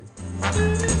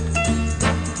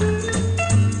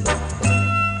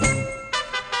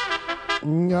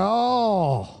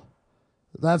No.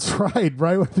 That's right.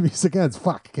 Right with the music ends.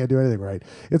 Fuck, can't do anything right.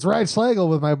 It's Ryan Schlegel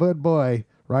with my good boy,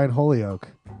 Ryan Holyoke.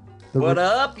 What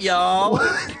up, y'all?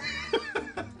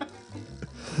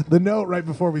 The note right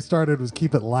before we started was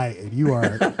keep it light, and you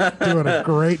are doing a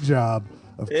great job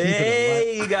of keeping it light.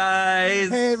 Hey, guys.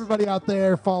 Hey, everybody out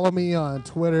there. Follow me on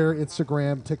Twitter,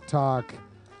 Instagram, TikTok.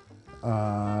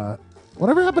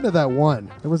 Whatever happened to that one?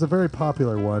 There was a very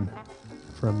popular one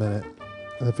for a minute,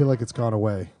 and I feel like it's gone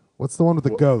away. What's the one with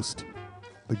the ghost?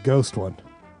 The ghost one.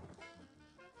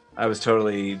 I was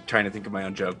totally trying to think of my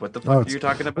own joke. What the fuck are you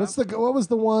talking about? What was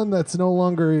the one that's no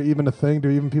longer even a thing? Do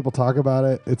even people talk about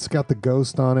it? It's got the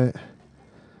ghost on it.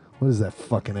 What is that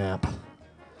fucking app?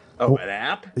 Oh, an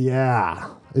app? Yeah.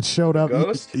 It showed up.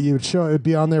 Ghost? It'd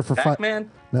be on there for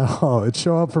Pac-Man? No, it'd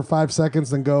show up for 5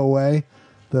 seconds then go away.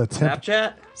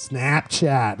 Snapchat?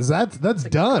 Snapchat. That's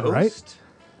done, right?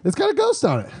 It's got a ghost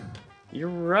on it. You're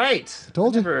right.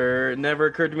 Told you. Never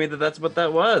occurred to me that that's what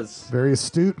that was. Very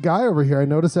astute guy over here. I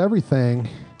notice everything.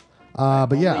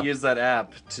 But yeah. I use that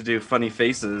app to do funny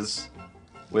faces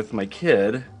with my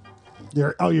kid.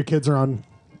 Your kids are on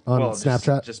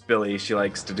Snapchat? Just Billy. She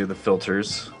likes to do the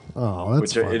filters. Oh,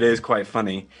 that's fun. It is quite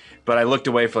funny. But I looked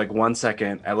away for like 1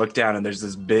 second. I looked down and there's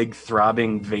this big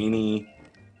throbbing veiny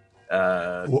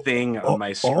thing on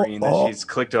my screen that she's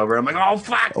clicked over. I'm like, oh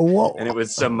fuck! And it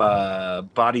was some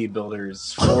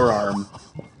bodybuilder's forearm.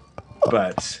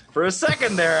 But for a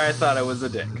second there, I thought it was a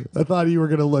dick. I thought you were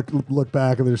gonna look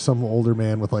back and there's some older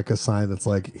man with like a sign that's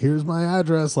like, "Here's my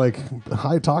address." Like,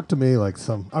 "Hi, talk to me." Like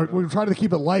we're trying to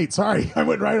keep it light. Sorry, I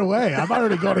went right away. I'm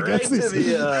already going against these.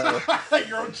 Well,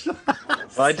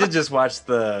 I did just watch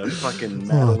the fucking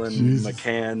Madeline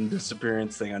McCann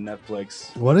disappearance thing on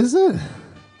Netflix. What is it?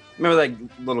 Remember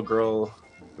that little girl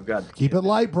who got... Keep it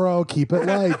light, bro. Keep it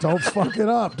light. Don't fuck it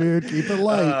up, dude. Keep it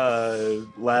light.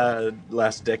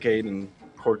 Last decade in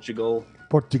Portugal.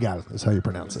 Portugal is how you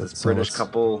pronounce it. This British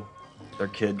couple, their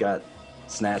kid got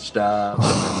snatched up. And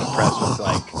then the press was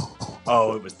like,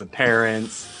 oh, it was the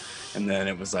parents. And then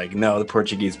it was like, no, the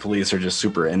Portuguese police are just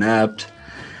super inept.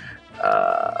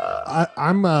 Have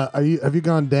you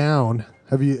gone down?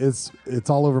 It's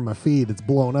all over my feed. It's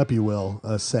blown up, you will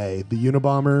say. The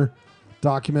Unabomber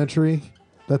documentary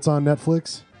that's on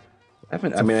Netflix. I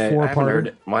haven't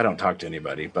heard. Well, I don't talk to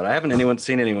anybody, but I haven't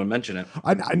seen anyone mention it.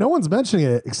 No one's mentioning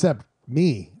it except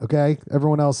me. Okay,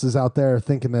 everyone else is out there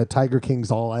thinking that Tiger King's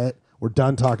all it. We're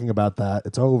done talking about that.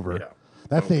 It's over. Yeah,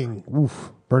 that thing,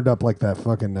 burned up like that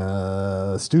fucking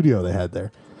studio they had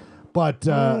there. But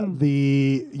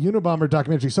the Unabomber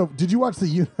documentary. So, did you watch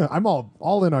the? I'm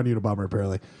all in on Unabomber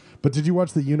apparently. But did you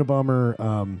watch the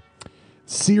Unabomber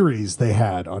series they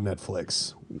had on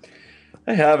Netflix?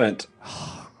 I haven't.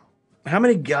 How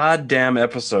many goddamn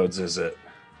episodes is it?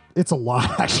 It's a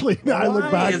lot, actually. I look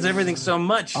back. Why is everything so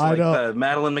much? Like the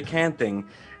Madeline McCann thing.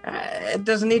 It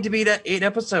doesn't need to be 8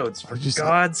 episodes, for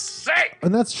God's sake.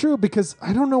 And that's true because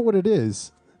I don't know what it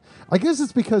is. I guess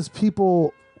it's because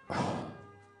people.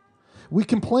 We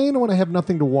complain when I have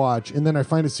nothing to watch, and then I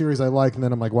find a series I like, and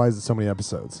then I'm like, why is it so many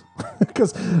episodes? I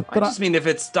mean, if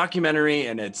it's documentary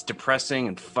and it's depressing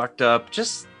and fucked up,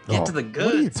 just get to the good.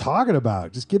 What are you talking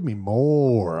about? Just give me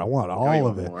more. I want all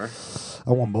of it. More.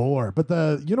 I want more. But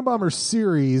the Unabomber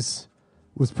series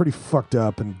was pretty fucked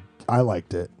up, and I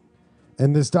liked it.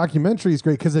 And this documentary is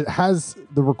great because it has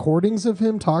the recordings of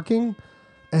him talking,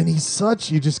 and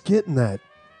you just get in that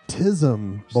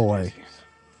tism boy.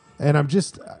 And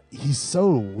he's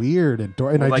so weird and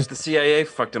the CIA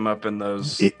fucked him up in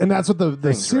those. And that's what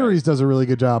the series does a really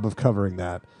good job of covering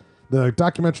that. The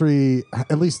documentary,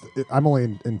 at least I'm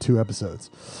only in 2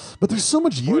 episodes, but there's so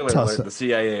much Utah stuff. The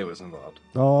CIA was involved.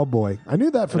 Oh boy, I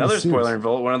knew that from another the series. Spoiler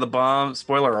involved. One of the bombs.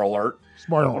 Spoiler alert.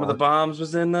 One of the bombs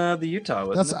was in the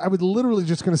Utah. I was literally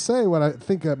just going to say what I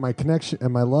think my connection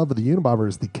and my love of the Unabomber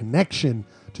is the connection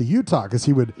to Utah because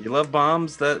he would. You love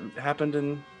bombs that happened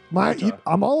in.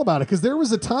 I'm all about it because there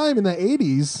was a time in the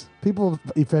 80s. People,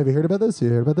 have you heard about this?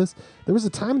 There was a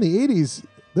time in the 80s.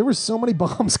 There were so many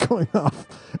bombs going off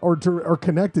or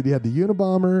connected. You had the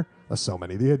Unabomber. So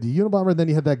many. You had the Unabomber. Then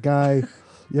you had that guy.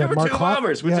 There were 2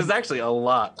 bombers, which is actually a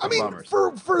lot. Bombers.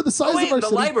 for the size of our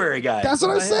city. Library guy. That's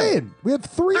what I was saying. We had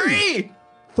 3.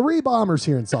 3 bombers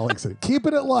here in Salt Lake City.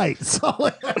 Keeping it light.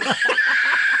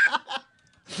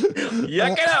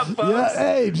 Yuck it up, folks. Yeah,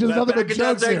 hey, just nothing but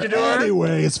jokes here.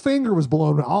 Anyway, his finger was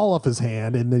blown all off his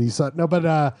hand, and then he saw all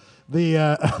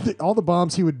the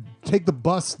bombs. He would take the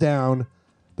bus down,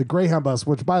 the Greyhound bus.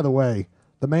 Which, by the way,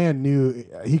 the man knew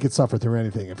he could suffer through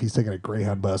anything if he's taking a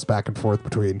Greyhound bus back and forth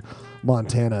between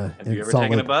Montana. Have you ever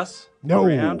taken a bus?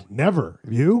 No, never.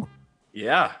 You?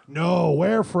 Yeah. No,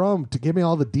 where from? To give me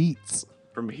all the deets.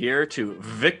 From here to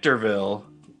Victorville.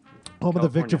 Home of the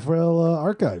Victorville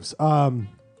Archives.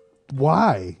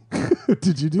 Why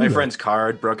did you do that? My friend's car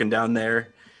had broken down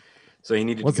there, so he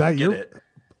needed to go get it.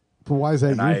 But why is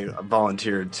that? And I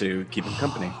volunteered to keep him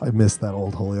company. I missed that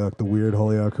old Holyoke, the weird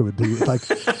Holyoke who would do like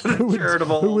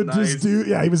who would just do.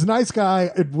 Yeah, he was a nice guy.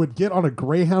 It would get on a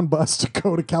Greyhound bus to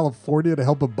go to California to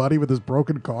help a buddy with his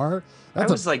broken car. I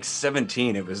was like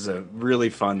 17. It was a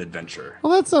really fun adventure.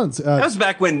 Well, that sounds. That was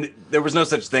back when there was no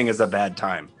such thing as a bad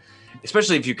time,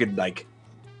 especially if you could like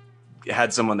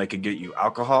had someone that could get you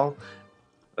alcohol.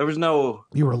 There was no.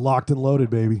 You were locked and loaded,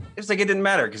 baby. It was like it didn't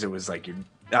matter because it was like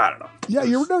I don't know. Yeah,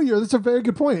 that's a very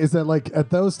good point. Is that like at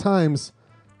those times,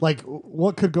 like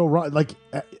what could go wrong? Like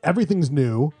everything's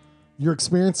new. You're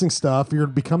experiencing stuff. You're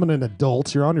becoming an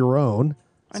adult. You're on your own.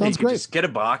 Sounds great. Just get a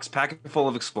box, pack it full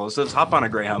of explosives, hop on a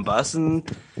Greyhound bus, and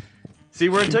see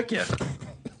where it took you.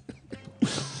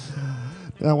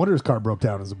 I wonder his car broke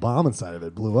down. There's a bomb inside of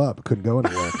it. Blew up. It couldn't go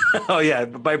anywhere. Oh yeah,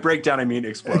 by breakdown I mean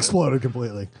exploded. Exploded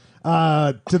completely.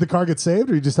 Did the car get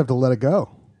saved, or you just have to let it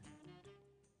go?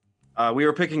 We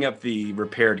were picking up the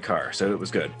repaired car, so it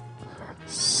was good.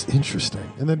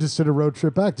 Interesting. And then just did a road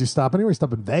trip back. Did you stop anywhere? You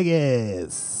stopped in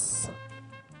Vegas.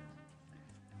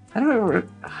 I don't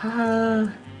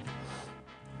know.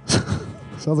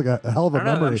 Sounds like a hell of a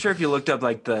memory. I'm sure if you looked up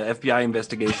like the FBI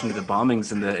investigation of the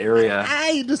bombings in the area,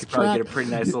 you just probably get a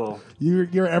pretty nice little.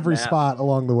 You're every spot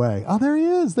along the way. Oh, there he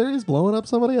is. There he is blowing up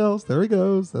somebody else. There he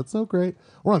goes. That's so great.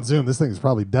 We're on Zoom. This thing is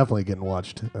probably definitely getting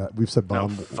watched. We've said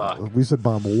bomb. Oh, fuck. We've said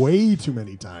bomb way too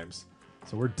many times.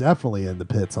 So we're definitely in the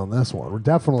pits on this one. We're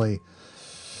definitely.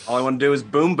 All I want to do is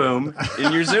boom boom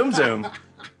in your Zoom.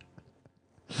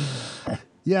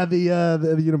 Yeah, the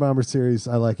Unabomber series,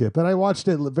 I like it, but I watched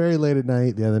it very late at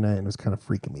night the other night, and it was kind of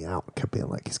freaking me out. I kept being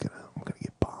like, I'm gonna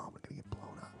get bombed, I'm gonna get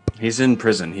blown up. He's in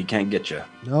prison. He can't get you.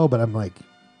 No, but I'm like,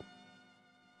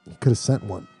 he could have sent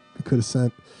one. He could have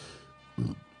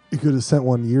sent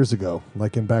one years ago,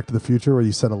 like in Back to the Future, where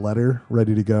you sent a letter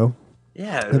ready to go.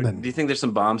 Yeah. Do you think there's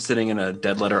some bombs sitting in a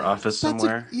dead letter office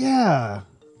somewhere? Yeah.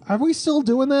 Are we still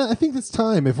doing that? I think it's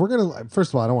time. If we're gonna, first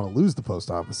of all, I don't want to lose the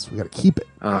post office. We got to keep it.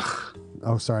 Ugh.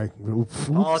 Oh, sorry.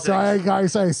 Sorry,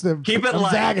 guys. Keep it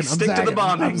light. Stick to the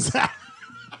bombings.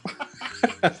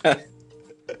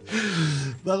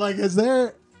 But like, is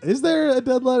there a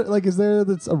dead letter? Like, is there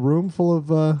that's a room full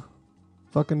of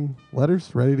fucking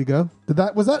letters ready to go?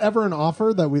 Was that ever an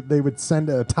offer that they would send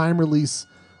a time release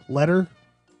letter?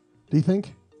 Do you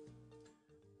think?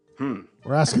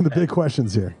 We're asking the big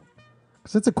questions here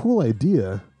because it's a cool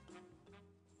idea.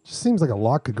 Just seems like a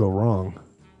lot could go wrong.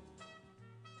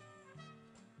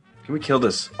 Can we kill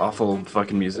this awful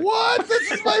fucking music? What?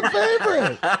 This is my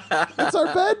favorite. That's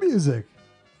our bed music.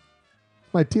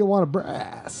 My Tijuana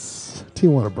Brass.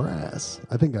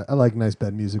 I think I like nice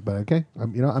bed music, but okay.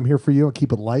 I'm here for you. I'll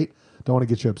keep it light. Don't want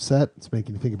to get you upset. It's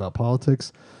making you think about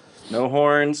politics. No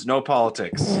horns, no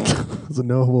politics. It's a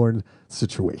no horn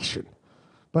situation.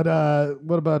 But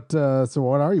what about? So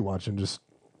what are you watching? Just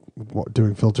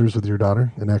doing filters with your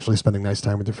daughter and actually spending nice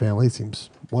time with your family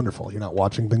seems wonderful. You're not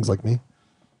watching things like me.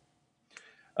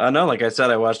 No, like I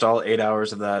said, I watched all 8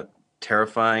 hours of that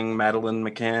terrifying Madeleine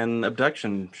McCann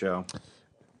abduction show.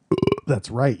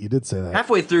 That's right. You did say that.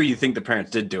 Halfway through, you think the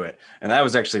parents did do it. And that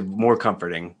was actually more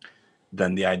comforting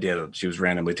than the idea that she was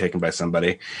randomly taken by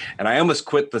somebody. And I almost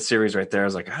quit the series right there. I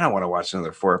was like, I don't want to watch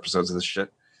another 4 episodes of this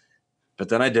shit. But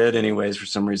then I did anyways for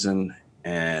some reason.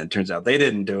 And it turns out they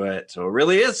didn't do it. So it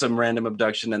really is some random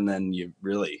abduction. And then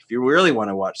if you really want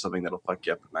to watch something that'll fuck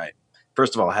you up at night,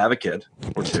 first of all, have a kid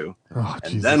or 2, and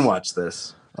Jesus. Then watch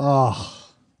this. Oh,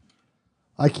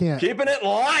 I can't. Keeping it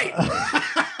light.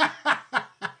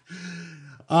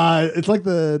 It's like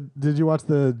did you watch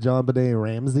the JonBenet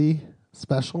Ramsey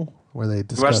special where they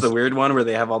discuss? You watch the weird one where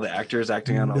they have all the actors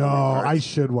acting on all the parts? I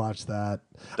should watch that.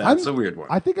 That's a weird one.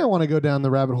 I think I want to go down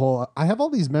the rabbit hole. I have all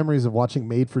these memories of watching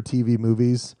made-for-TV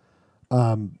movies,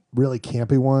 really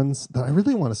campy ones that I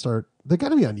really want to start. They got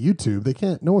to be on YouTube. They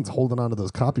can't. No one's holding on to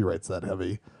those copyrights that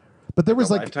heavy. But there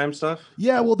was like Lifetime stuff.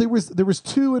 Yeah, well, there was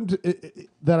 2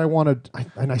 that I wanted,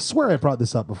 and I swear I brought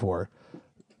this up before.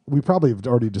 We probably have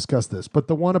already discussed this, but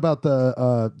the one about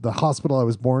the hospital I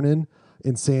was born in.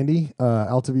 in Sandy,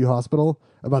 Altaview Hospital,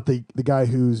 about the guy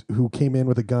who came in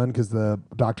with a gun because the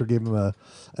doctor gave him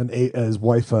his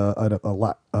wife an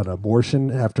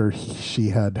abortion after she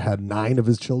had 9 of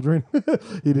his children.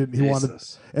 He wanted,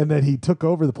 and then he took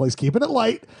over the place, keeping it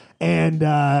light, and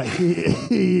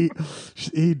he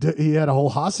had a whole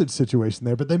hostage situation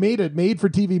there. But they made a made for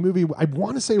TV movie. I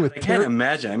want to say with I can't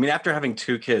imagine. I mean, after having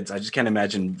 2 kids, I just can't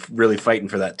imagine really fighting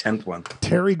for that 10th one.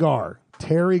 Terry Garr.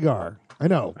 I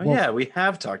know. Oh, yeah, we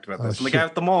have talked about this. And the guy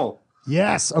with the mole.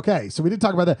 Yes. Okay. So we did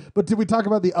talk about that. But did we talk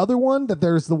about the other one? That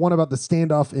there's the one about the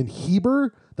standoff in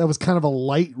Heber that was kind of a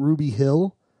light Ruby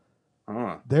Hill.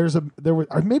 Or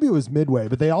maybe it was Midway,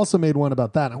 but they also made one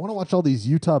about that. I want to watch all these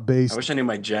Utah-based. I wish I knew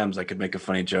my gems. I could make a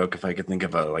funny joke if I could think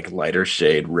of a lighter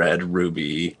shade red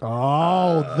ruby.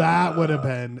 Oh, that would have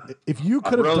been if you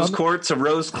could have done a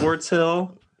rose quartz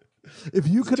hill. If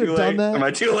you could have done that, am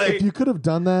I too late? If you could have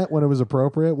done that when it was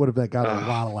appropriate, would have got a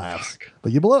lot of laughs.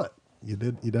 But you blew it. You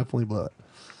did. You definitely blew it.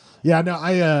 Yeah. No.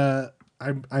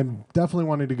 I'm definitely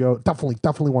wanting to go.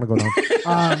 Definitely want to go down.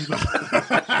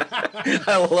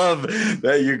 I love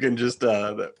that you can just.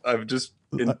 I've just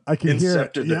I can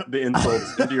incepted the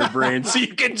insults into your brain, so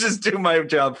you can just do my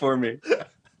job for me.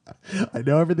 I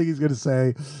know everything he's going to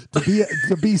say.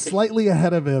 To be slightly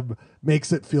ahead of him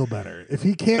makes it feel better. If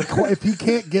he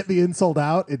can't get the insult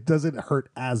out, it doesn't hurt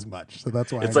as much. So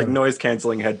that's why it's like noise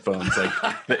canceling headphones.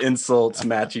 Like the insults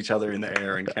match each other in the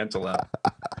air and cancel out.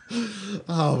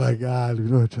 Oh my god, we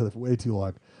know each other for way too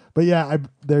long. But yeah,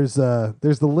 there's the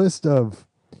list of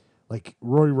like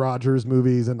Roy Rogers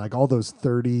movies and like all those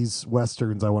 30s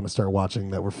westerns I want to start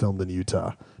watching that were filmed in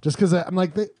Utah. Just because I'm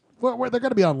like they're going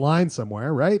to be online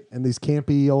somewhere, right? And these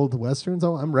campy old westerns,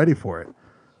 I'm ready for it.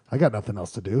 I got nothing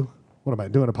else to do. What am I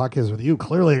doing? A podcast with you?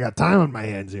 Clearly, I got time on my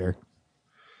hands here.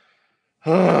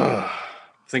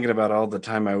 Thinking about all the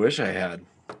time I wish I had.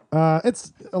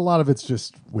 It's a lot of it's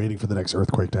just waiting for the next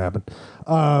earthquake to happen.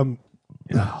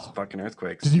 It's fucking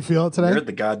earthquakes. Did you feel it today? You're at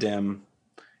the goddamn.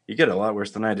 You get it a lot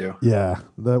worse than I do. Yeah,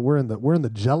 we're in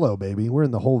the Jello, baby. We're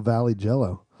in the whole valley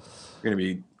Jello. You're gonna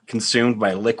be consumed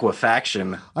by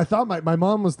liquefaction. I thought my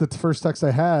mom was the first text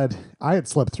I had. I had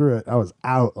slept through it. I was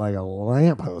out like a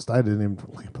lamppost. I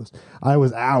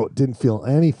was out, didn't feel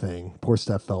anything. Poor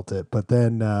Steph felt it. But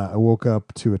then I woke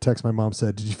up to a text my mom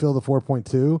said, "Did you feel the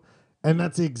 4.2?" And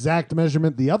that's the exact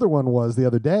measurement the other one was the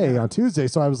other day on Tuesday.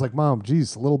 So I was like, Mom,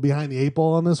 geez, a little behind the 8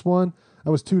 ball on this one.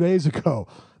 That was 2 days ago.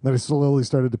 And then I slowly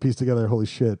started to piece together, holy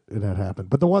shit, it had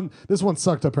happened. But this one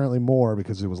sucked apparently more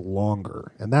because it was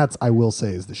longer. And that's, I will say,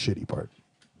 is the shitty part.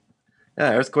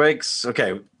 Yeah, earthquakes.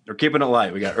 Okay, we're keeping it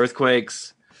light. We got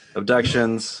earthquakes,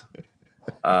 abductions,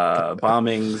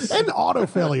 bombings. And auto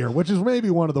failure, which is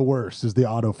maybe one of the worst, is the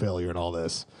auto failure in all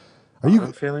this.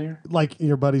 Auto failure? Like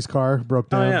your buddy's car broke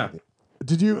down? Oh, yeah.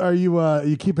 Are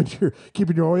you keeping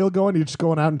your oil going? Are you just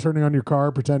going out and turning on your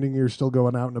car, pretending you're still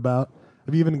going out and about?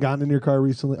 Have you even gotten in your car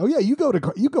recently? Oh yeah, you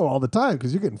go all the time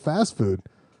because you're getting fast food.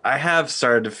 I have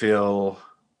started to feel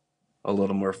a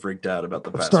little more freaked out about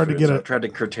the fast food. I've tried to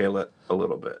curtail it a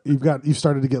little bit. You've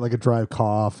started to get like a dry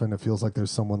cough, and it feels like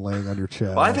there's someone laying on your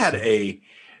chest. Well, I've had a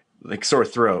sore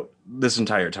throat this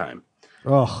entire time.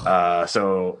 Oh,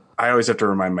 so I always have to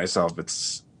remind myself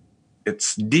it's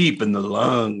deep in the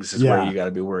lungs is where you got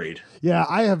to be worried. Yeah,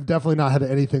 I have definitely not had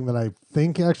anything that I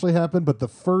think actually happened, but the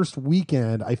first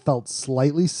weekend I felt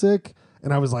slightly sick,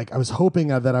 and I was hoping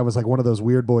that I was like one of those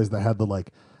weird boys that had the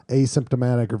like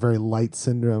asymptomatic or very light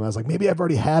syndrome. I was like, maybe I've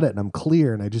already had it and I'm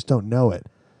clear and I just don't know it.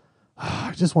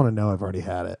 I just want to know I've already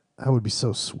had it. That would be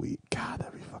so sweet. God,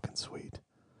 that'd be fucking sweet.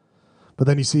 But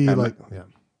then you see What?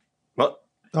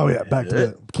 Oh yeah, back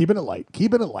to keeping it light.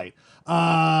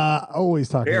 Always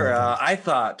talking about I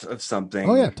thought of something.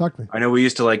 Oh yeah, talk to me. I know we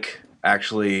used to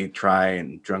actually try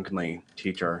and drunkenly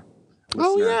teach our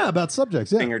about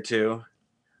subjects, thing or two.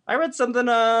 I read something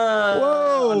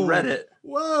on Reddit.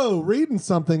 Whoa, reading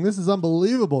something. This is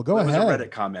unbelievable. Go ahead. It was a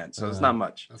Reddit comment, so it's not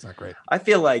much. That's not great. I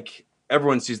feel like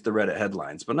everyone sees the Reddit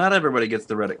headlines, but not everybody gets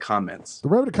the Reddit comments. The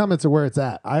Reddit comments are where it's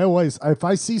at. If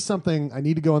I see something, I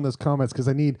need to go in those comments because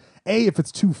I need, if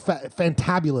it's too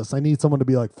fantabulous, I need someone to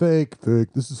be like, fake,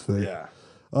 this is fake. Yeah.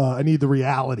 I need the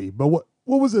reality. But what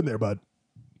was in there, bud?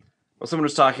 Well, someone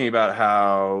was talking about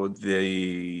how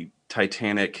the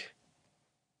Titanic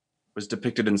was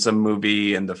depicted in some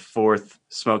movie and the fourth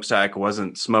smokestack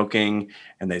wasn't smoking.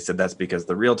 And they said that's because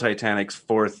the real Titanic's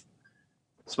fourth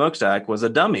smokestack was a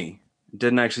dummy.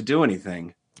 Didn't actually do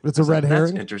anything. It's a red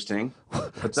herring. That's interesting.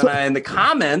 But then in the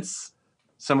comments,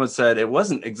 someone said it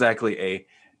wasn't exactly a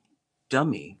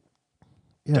dummy.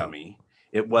 Yeah. Dummy.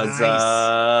 It was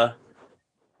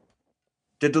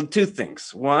did two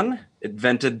things. One, it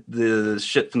vented the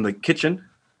shit from the kitchen.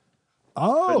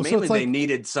 Oh, but mainly they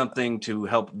needed something to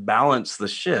help balance the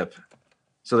ship.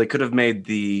 So they could have made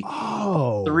the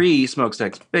 3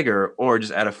 smokestacks bigger, or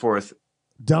just add a fourth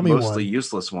dummy mostly one,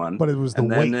 useless one. But it was the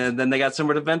weight. Then they got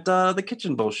somewhere to vent the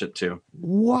kitchen bullshit too.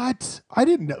 What? I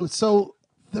didn't know. So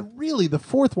the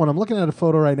fourth one, I'm looking at a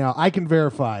photo right now. I can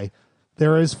verify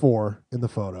there is 4 in the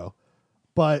photo,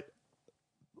 but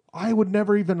I would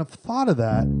never even have thought of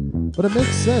that. But it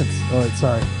makes sense. Oh,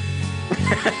 sorry.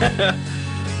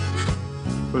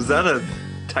 Was that a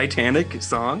Titanic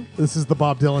song? This is the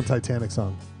Bob Dylan Titanic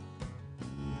song.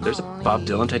 There's a Bob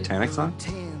Dylan Titanic song?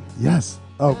 Yes.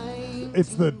 Oh,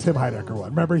 it's the Tim Heidecker one.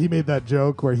 Remember he made that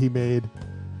joke where he made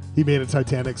a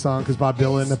Titanic song because Bob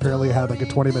Dylan apparently had like a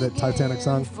 20-minute Titanic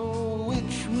song. Can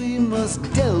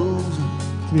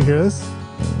you hear this?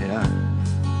 Yeah.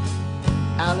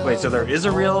 Wait, so there is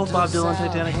a real Bob Dylan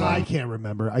Titanic song? I can't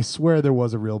remember. I swear there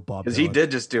was a real Bob Dylan. Because he did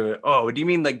just do it. Oh, do you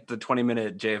mean like the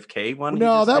 20-minute JFK one?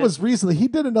 No, that was recently. He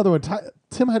did another one.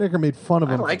 Tim Heidecker made fun of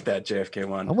him. I like that JFK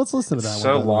one. Let's listen to that one.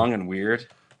 So long and weird.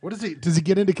 What is he? Does he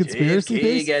get into conspiracy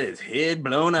theories? He got his head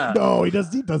blown up. No, he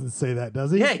doesn't. He doesn't say that, does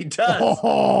he? Yeah, he does.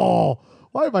 Oh,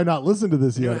 why have I not listened to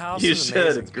this yet? You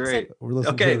should. It's great.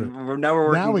 Okay, now we're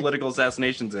working political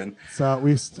assassinations in. So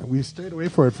we stayed away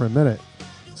for it for a minute.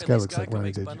 This guy looks like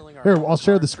Ronnie J. Here, I'll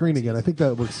share the screen again. I think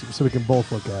that looks so we can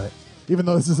both look at it. Even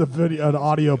though this is an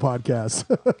audio podcast,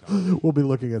 we'll be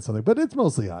looking at something, but it's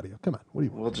mostly audio. Come on, what do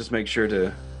you want? We'll just make sure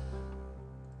to.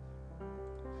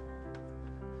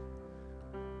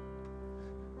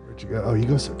 Where'd you go? Oh, you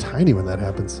go so tiny when that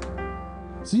happens.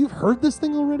 So you've heard this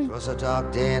thing already? It was a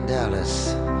dark day in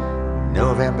Dallas,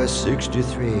 November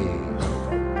 '63.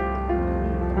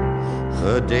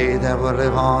 A day that would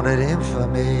live on in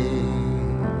infamy.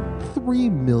 3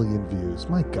 million views.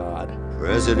 My God.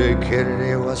 President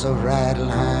Kennedy was a riding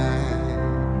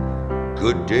high.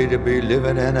 Good day to be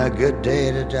living and a good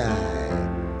day to die.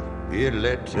 Being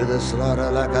led to the slaughter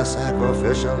like a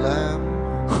sacrificial lamb.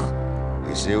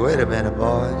 You say, wait a minute,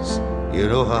 boys. You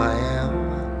know who I am?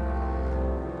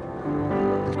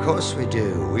 Of course we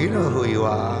do. We know who you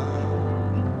are.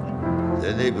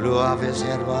 Then they blew off his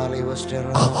head while he was still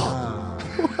on the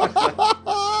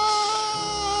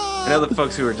I know the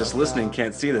folks who are just listening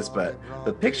can't see this, but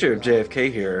the picture of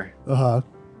JFK here,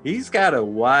 he's got a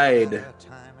wide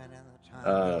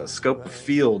scope of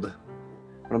field.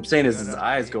 What I'm saying is his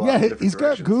eyes go off in different he's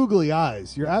directions. got googly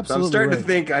eyes. You're absolutely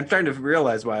I'm starting to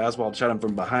realize why Oswald shot him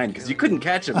from behind, because you couldn't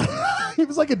catch him. He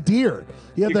was like a deer.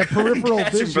 He had that peripheral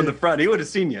catch vision. Him from the front. He would have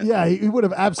seen you. Yeah, he would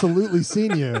have absolutely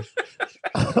seen you.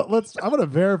 I'm going to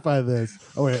verify this.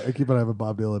 Oh, wait, I keep on having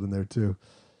Bob Dylan in there, too.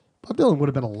 Bob Dylan would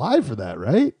have been alive for that,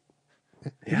 right?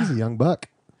 He was a young buck.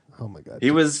 Oh, my God.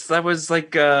 That was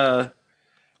like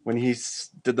when he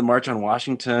did the March on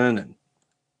Washington. And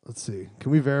let's see.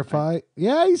 Can we verify?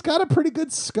 Yeah, he's got a pretty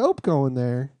good scope going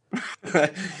there.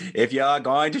 If you're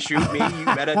going to shoot me, you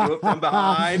better do it from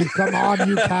behind. Come on,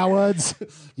 you cowards.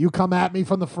 You come at me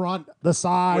from the front, the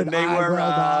side. When they were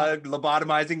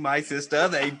lobotomizing my sister,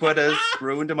 they put a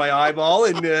screw into my eyeball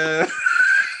and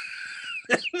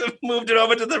moved it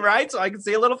over to the right so I could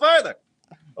see a little further.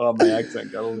 Oh, my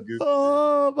accent got a little goofy.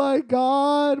 Oh, my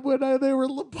God. When they were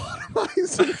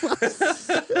lobotomizing my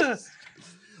sister.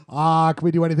 Can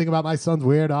we do anything about my son's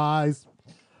weird eyes?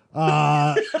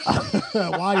 While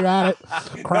you're at it,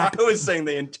 I was saying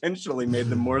they intentionally made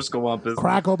the Morse go up.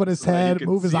 Crack open his head,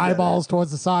 move his eyeballs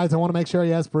towards the sides. I want to make sure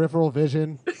he has peripheral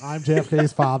vision. I'm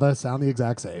JFK's father. Sound the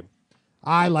exact same.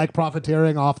 I like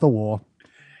profiteering off the war.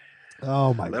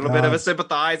 Oh my God. A little bit of a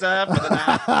sympathizer for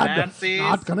the Nazis.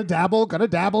 Not gonna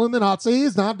dabble in the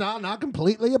Nazis. Not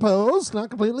completely opposed. Not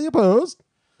completely opposed.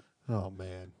 Oh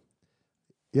man.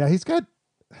 Yeah, he's got.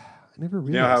 I never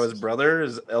realized. You know how his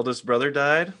eldest brother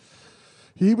died?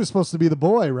 He was supposed to be the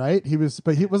boy, right?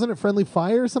 But he wasn't it Friendly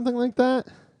Fire or something like that?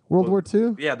 World War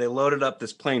II? Yeah, they loaded up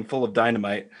this plane full of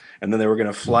dynamite, and then they were going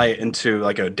to fly it into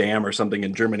like a dam or something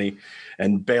in Germany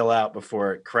and bail out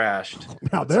before it crashed.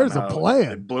 Now there's a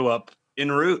plan. It blew up en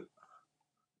route.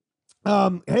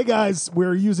 Hey guys,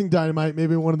 we're using dynamite.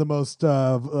 Maybe one of the most,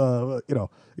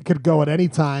 it could go at any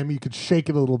time. You could shake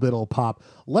it a little bit, it'll pop.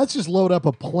 Let's just load up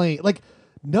a plane. Like,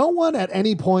 no one at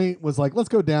any point was like, let's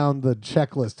go down the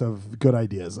checklist of good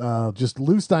ideas. Just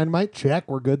loose dynamite, check.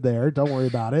 We're good there. Don't worry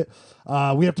about it.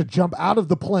 We have to jump out of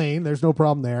the plane. There's no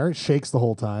problem there. It shakes the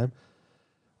whole time.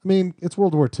 I mean, it's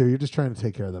World War II. You're just trying to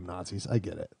take care of them Nazis. I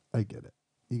get it.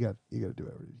 You got to do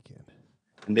everything you can.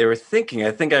 And they were thinking, I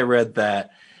think I read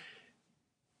that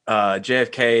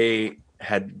JFK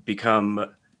had become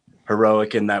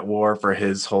heroic in that war for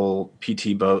his whole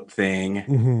PT boat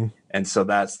thing. And so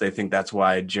they think that's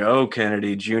why Joe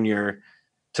Kennedy Jr.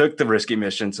 took the risky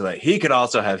mission so that he could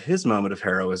also have his moment of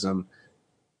heroism.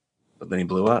 But then he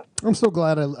blew up. I'm so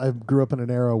glad I grew up in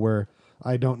an era where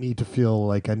I don't need to feel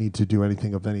like I need to do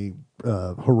anything of any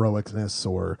heroicness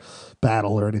or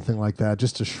battle or anything like that.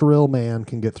 Just a shrill man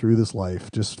can get through this life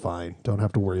just fine. Don't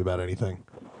have to worry about anything.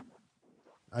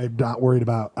 I'm not worried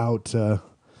about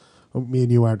me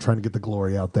and you aren't trying to get the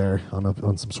glory out there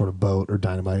on some sort of boat or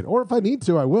dynamite. Or if I need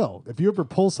to, I will. If you ever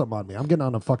pull something on me, I'm getting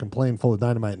on a fucking plane full of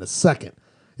dynamite in a second.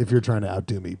 If you're trying to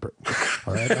outdo me,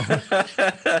 all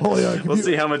right. We'll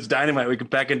see how much dynamite we can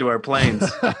pack into our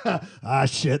planes.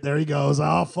 Shit! There he goes.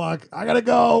 Oh fuck! I gotta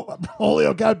go.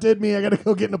 Holyoke outdid me. I gotta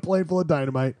go get in a plane full of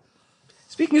dynamite.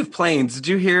 Speaking of planes, did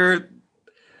you hear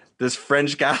this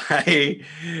French guy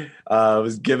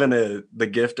was given the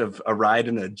gift of a ride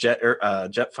in a jet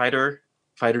fighter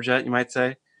jet, you might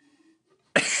say?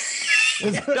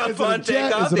 Upon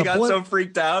takeoff, he got so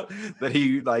freaked out that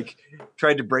he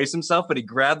tried to brace himself, but he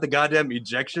grabbed the goddamn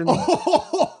ejection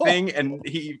thing and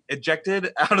he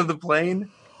ejected out of the plane.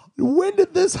 When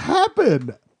did this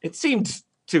happen? It seemed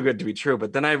too good to be true,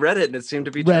 but then I read it and it seemed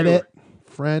to be true.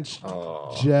 French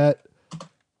jet.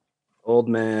 Old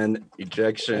man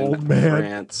ejection.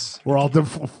 France. We're all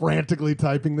frantically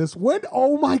typing this. When?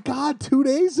 Oh my God! 2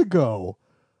 days ago.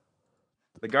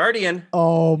 The Guardian.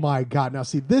 Oh my God. Now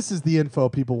see, this is the info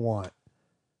people want.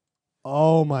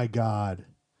 Oh my God.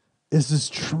 This is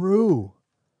true.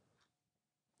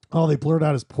 Oh, they blurred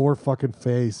out his poor fucking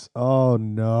face. Oh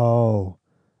no.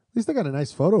 At least they got a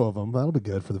nice photo of him. That'll be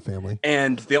good for the family.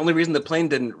 And the only reason the plane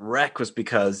didn't wreck was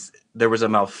because there was a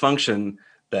malfunction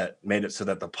that made it so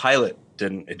that the pilot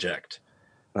didn't eject.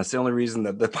 That's the only reason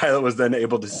that the pilot was then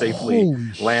able to safely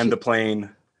land the plane.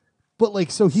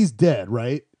 But so he's dead,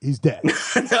 right? He's dead.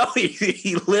 No,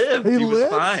 he lived. He was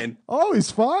fine. Oh, he's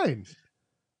fine.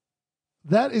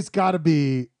 That has got to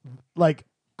be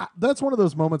that's one of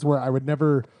those moments where I would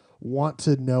never want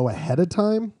to know ahead of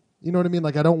time. You know what I mean?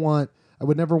 I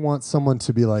would never want someone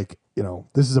to be like,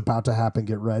 this is about to happen,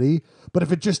 get ready. But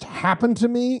if it just happened to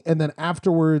me and then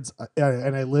afterwards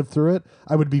and I lived through it,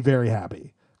 I would be very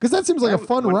happy. Because that seems like a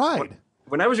fun ride.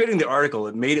 When I was reading the article,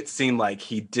 it made it seem like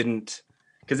he didn't.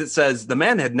 Because it says the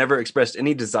man had never expressed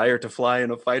any desire to fly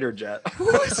in a fighter jet.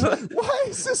 Why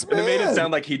is this man? And it made it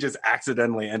sound like he just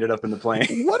accidentally ended up in the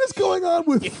plane. What is going on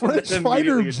with French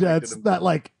fighter jets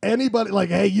that anybody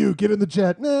hey, you get in the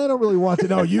jet. Nah, I don't really want to.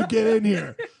 No, you get in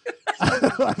here.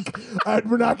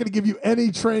 We're not going to give you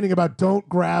any training about don't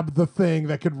grab the thing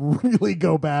that could really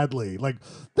go badly.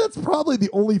 That's probably the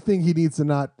only thing he needs to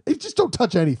not. Just don't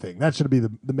touch anything. That should be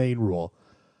the main rule.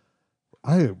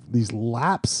 I have these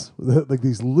laps,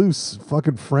 these loose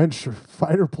fucking French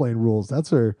fighter plane rules.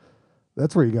 That's where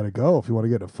you got to go if you want to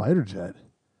get a fighter jet.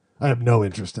 I have no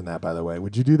interest in that, by the way.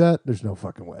 Would you do that? There's no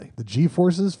fucking way. The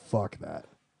G-forces, fuck that.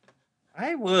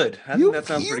 I would. I think that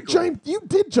sounds pretty cool. You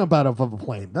did jump out of a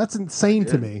plane. That's insane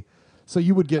to me. So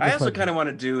you would get. I also kind of want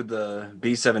to do the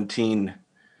B-17.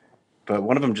 But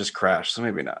one of them just crashed, so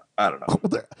maybe not. I don't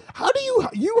know. How do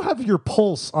you have your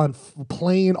pulse on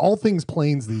all things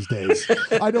planes these days?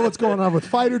 I know what's going on with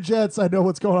fighter jets. I know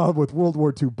what's going on with World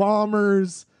War II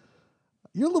bombers.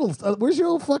 Your little, where's your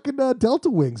little fucking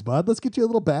Delta wings, bud? Let's get you a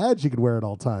little badge you can wear at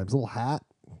all times, a little hat.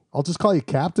 I'll just call you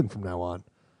Captain from now on.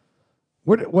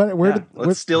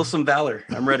 Let's steal some valor.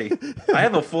 I'm ready. I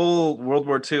have a full World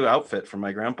War II outfit from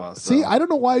my grandpa. So. See, I don't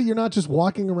know why you're not just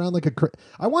walking around like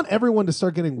I want everyone to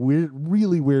start getting weird,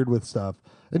 really weird with stuff,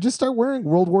 and just start wearing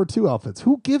World War II outfits.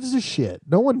 Who gives a shit?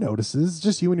 No one notices. It's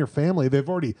just you and your family. They've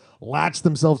already latched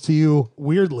themselves to you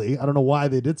weirdly. I don't know why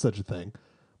they did such a thing,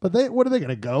 but what are they going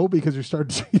to go because you're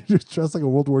just dressed like a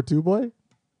World War II boy?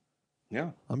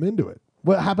 Yeah, I'm into it.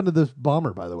 What happened to this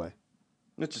bomber, by the way?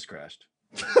 It just crashed.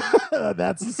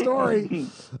 That's the story.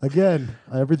 Again,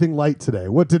 everything light today.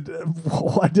 Why did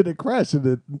it crash?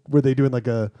 Were they doing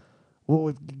you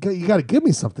got to give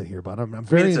me something here, bud. I'm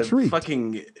very intrigued. A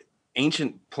fucking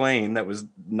ancient plane that was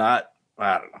not,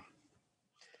 I don't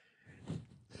know.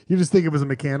 You just think it was a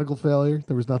mechanical failure?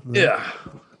 There was nothing there?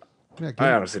 Yeah,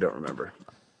 I honestly don't remember.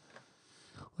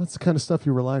 That's the kind of stuff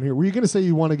you rely on here. Were you going to say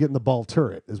you want to get in the ball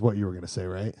turret is what you were going to say,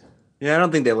 right? Yeah, I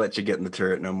don't think they let you get in the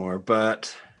turret no more,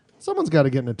 but... Someone's got to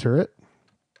get in a turret.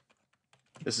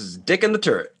 This is Dick in the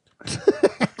turret.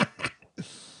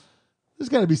 There's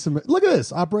got to be some... Look at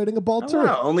this, operating a ball turret.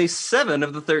 Wow, only 7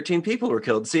 of the 13 people were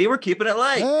killed. See, we're keeping it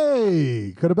light.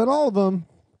 Hey, could have been all of them.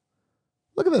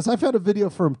 Look at this. I found a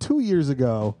video from 2 years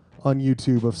ago on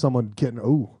YouTube of someone getting...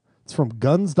 It's from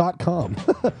guns.com.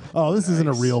 Oh, this isn't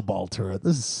a real ball turret.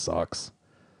 This sucks.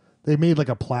 They made like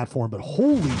a platform, but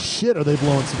holy shit, are they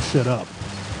blowing some shit up?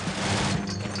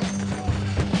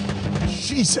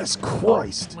 Jesus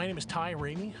Christ. My name is Ty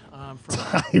Ramey. I'm from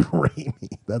Ty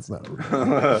Ramey. That's not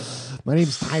real. My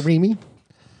name's Ty Ramey.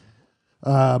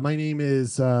 My name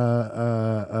is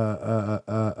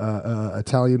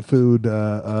Italian food.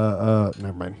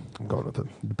 Never mind. I'm going with a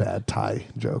bad Thai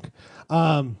joke.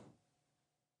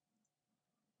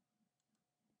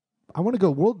 I want to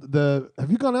go.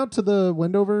 Have you gone out to the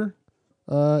Wendover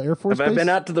Air Force Base? Have I been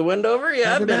out to the Wendover?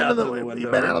 Yeah, I've been out to the Wendover.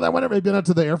 You've been out of that Wendover. Have you been out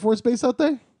to the Air Force Base out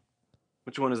there?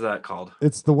 Which one is that called?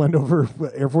 It's the Wendover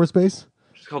Air Force Base.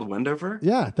 It's called Wendover?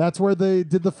 Yeah, that's where they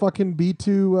did the fucking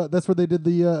B-2. That's where they did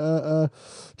the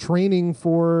training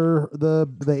for the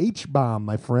H-bomb,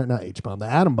 my friend. Not H-bomb, the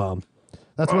atom bomb.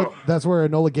 That's where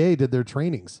Enola Gay did their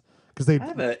trainings. I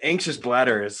have an anxious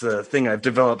bladder. It's a thing I've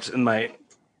developed in my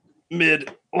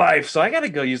mid-life, so I got to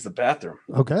go use the bathroom.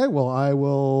 Okay, well, I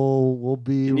will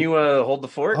be... Can you hold the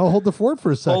fort? I'll hold the fort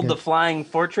for a second. Hold the flying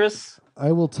fortress?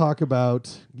 I will talk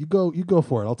about... You go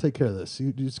for it. I'll take care of this.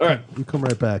 You you come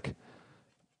right back.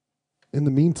 In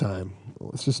the meantime,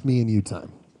 it's just me and you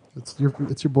time. It's your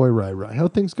boy Rai. How are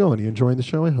things going? Are you enjoying the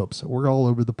show? I hope so. We're all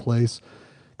over the place.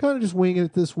 Kind of just winging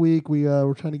it this week.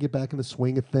 We're trying to get back in the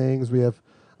swing of things. We have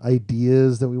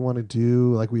ideas that we want to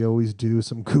do, like we always do,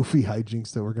 some goofy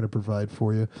hijinks that we're going to provide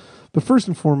for you. But first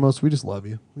and foremost, we just love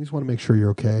you. We just want to make sure you're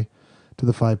okay. To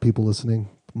the 5 people listening,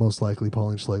 most likely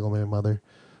Pauline Schlegel, my mother.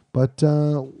 But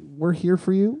we're here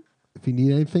for you. If you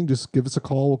need anything, just give us a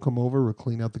call. We'll come over. We'll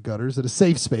clean out the gutters at a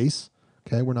safe space.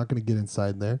 Okay, we're not going to get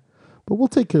inside there. But we'll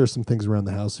take care of some things around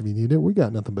the house if you need it. We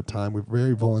got nothing but time. We're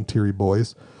very volunteer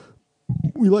boys.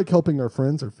 We like helping our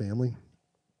friends, our family,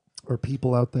 our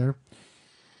people out there.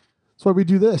 That's why we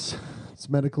do this. It's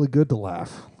medically good to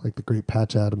laugh, like the great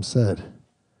Patch Adams said.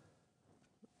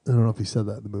 I don't know if he said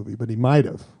that in the movie, but he might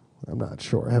have. I'm not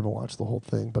sure. I haven't watched the whole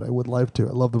thing, but I would like to.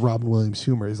 I love the Robin Williams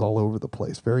humor. He's all over the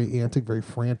place. Very antic, very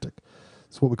frantic.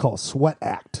 It's what we call a sweat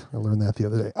act. I learned that the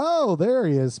other day. Oh, there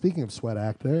he is. Speaking of sweat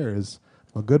act, there is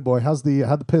a good boy. How'd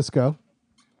the piss go?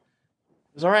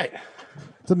 It was all right.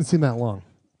 Doesn't seem that long.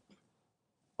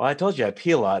 Well, I told you I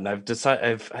pee a lot, and I've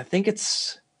decided. I think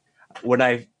it's when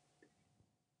I.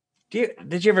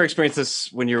 Did you ever experience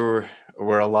this when you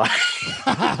were alive?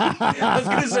 I was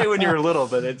going to say when you were little,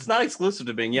 but it's not exclusive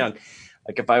to being young.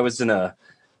 Like if I was in a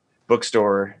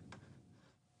bookstore,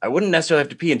 I wouldn't necessarily have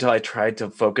to pee until I tried to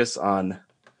focus on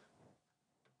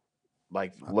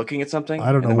like looking at something.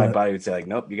 I don't know. And then my body would say like,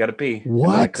 nope, you got to pee. What?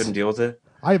 And I couldn't deal with it.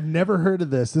 I've never heard of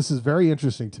this. This is very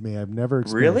interesting to me. I've never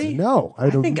experienced Really? it. No,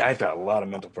 I think I've got a lot of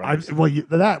mental problems. We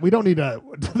don't need to.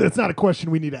 That's not a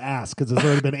question we need to ask because it's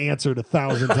already been answered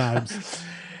 1,000 times.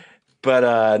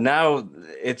 But now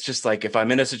it's just like if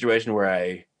I'm in a situation where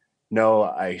I know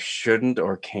I shouldn't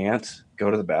or can't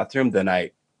go to the bathroom, then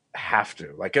I have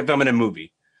to. Like if I'm in a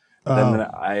movie, then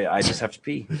I just have to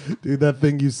pee. Dude, that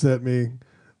thing you sent me,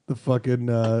 the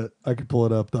fucking I could pull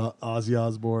it up. The Ozzy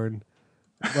Osbourne,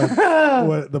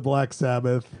 the Black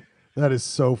Sabbath. That is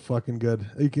so fucking good.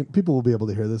 People will be able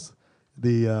to hear this.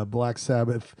 The Black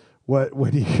Sabbath.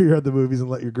 When you hear the movies and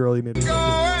let your girl eat it.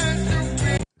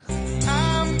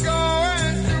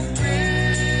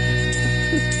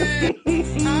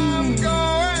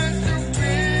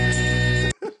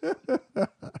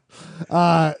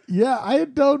 Yeah,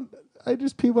 I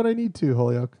just pee when I need to,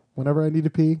 Holyoke. Whenever I need to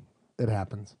pee, it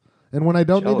happens. And when I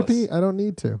don't need to pee, I don't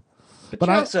need to. But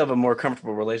you also have a more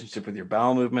comfortable relationship with your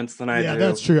bowel movements than I do. Yeah,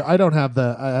 that's true. I don't have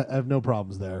I have no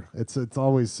problems there. It's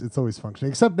always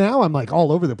functioning. Except now I'm like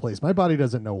all over the place. My body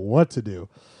doesn't know what to do.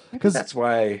 Because that's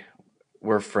why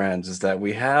we're friends, is that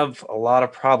we have a lot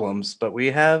of problems, but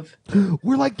we're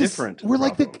like different. We're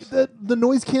like the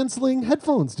noise canceling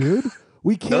headphones, dude.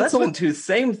 We cancel. No, that's when two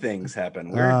same things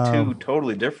happen. We're two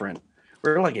totally different.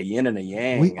 We're like a yin and a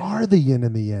yang. We are the yin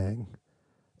and the yang.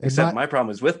 Except my problem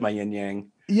is with my yin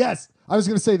yang. Yes, I was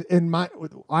going to say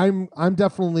I'm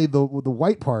definitely the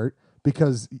white part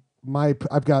because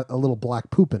I've got a little black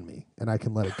poop in me and I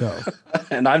can let it go.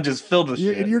 And I'm just filled with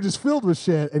shit. And you're just filled with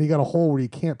shit and you got a hole where you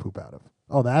can't poop out of.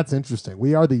 Oh, that's interesting.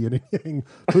 We are the yin and yang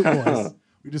poop boys.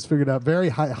 We just figured out very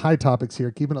high topics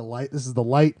here, keeping it light. This is the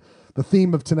light. The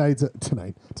theme of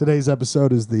today's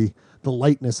episode is the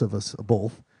lightness of us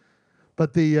both.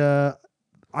 But I'm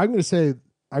going to say,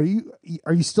 are you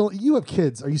still, you have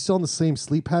kids? Are you still in the same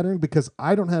sleep pattern? Because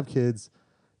I don't have kids,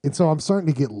 and so I'm starting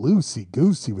to get loosey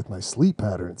goosey with my sleep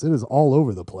patterns. It is all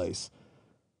over the place.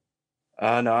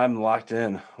 No, I'm locked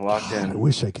in. I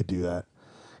wish I could do that.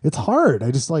 It's hard.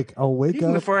 I just like I'll wake Even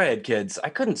up before I had kids, I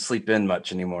couldn't sleep in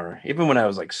much anymore. Even when I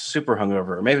was like super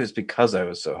hungover, or maybe it's because I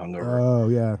was so hungover. Oh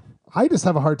yeah, I just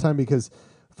have a hard time because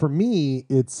for me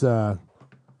it's I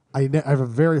have a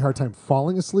very hard time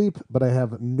falling asleep, but I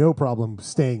have no problem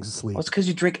staying asleep. Well, it's because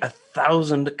you drink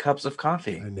 1,000 cups of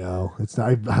coffee. I know it's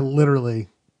not, I literally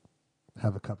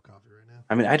have a cup of coffee right now.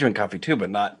 I mean, I drink coffee too, but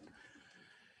not.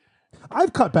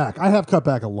 I've cut back. I have cut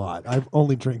back a lot. I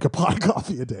only drink a pot of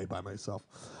coffee a day by myself.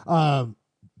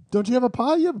 Don't you have a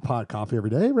pot? You have a pot of coffee every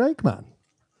day, right? Come on.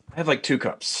 I have like 2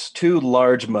 cups, 2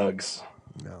 large mugs.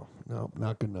 No,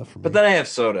 not good enough for me. But then I have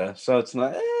soda, so it's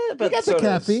not. But you got the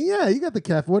caffeine. Yeah, you got the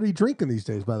caffeine. What are you drinking these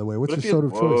days, by the way? What's your soda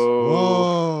of choice?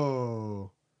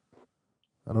 Whoa.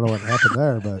 I don't know what happened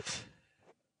there, but.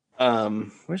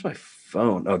 Where's my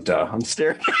phone? Oh, duh. I'm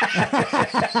staring.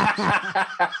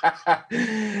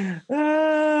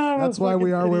 That's why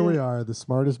we are where we are. The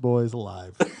smartest boys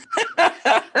alive.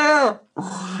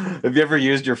 Have you ever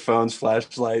used your phone's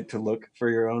flashlight to look for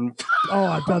your own? Oh,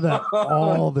 I've done that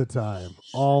all the time.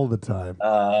 All the time.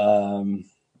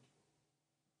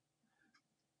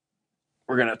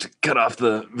 We're gonna have to cut off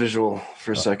the visual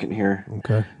for a second here.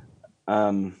 Okay.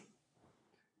 I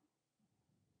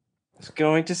was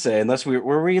going to say, unless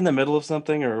were we in the middle of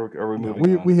something, or are we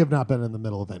moving on? We have not been in the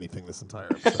middle of anything this entire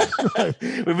episode.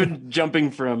 We've been jumping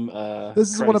from.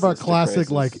 This is one of our classic,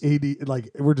 crisis. like AD,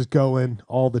 like we're just going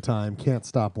all the time, can't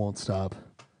stop, won't stop.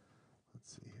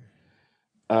 Let's see here.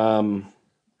 I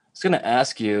was going to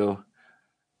ask you.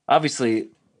 Obviously,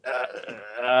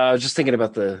 I was just thinking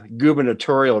about the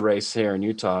gubernatorial race here in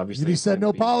Utah. Obviously, You said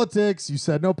no politics. You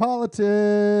said no politics.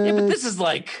 Yeah, but this is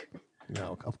like.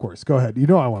 No, of course. Go ahead. You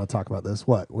know I want to talk about this.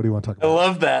 What do you want to talk I about?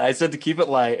 love that. I said to keep it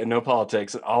light and no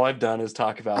politics, and all I've done is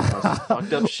talk about the most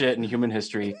fucked up shit in human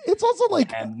history. It's also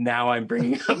like, And now I'm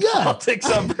bringing up Yeah.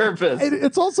 politics on purpose.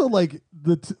 it's also like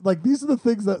these are the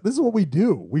things this is what we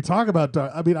do. We talk about.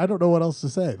 I mean, I don't know what else to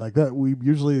say. Like that,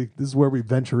 this is where we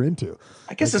venture into.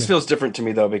 I guess this feels different to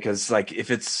me though, because like if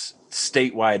it's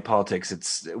statewide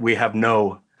politics, we have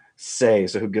no say.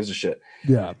 So who gives a shit?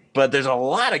 Yeah. But there's a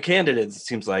lot of candidates. It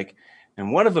seems like.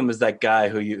 And one of them is that guy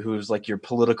who's like your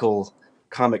political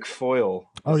comic foil.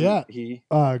 Oh yeah,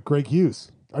 Greg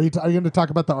Hughes. Are you going to talk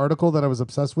about the article that I was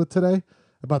obsessed with today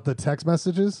about the text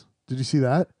messages? Did you see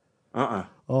that?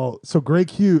 Oh, so Greg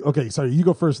Hughes. Okay, sorry. You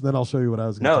go first, and then I'll show you what I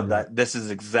was going to talk about. This is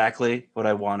exactly what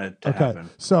I wanted to happen.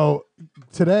 So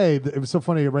today it was so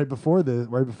funny. Right before you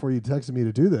texted me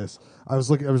to do this, I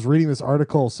was reading this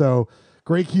article. So.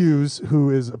 Greg Hughes,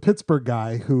 who is a Pittsburgh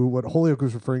guy, who what Holyoke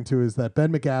was referring to is that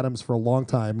Ben McAdams for a long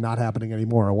time, not happening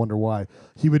anymore. I wonder why.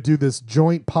 He would do this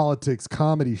joint politics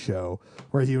comedy show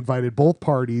where he invited both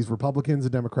parties, Republicans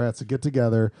and Democrats, to get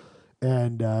together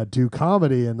and do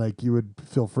comedy, and like you would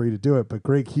feel free to do it. But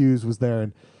Greg Hughes was there,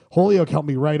 and Holyoke helped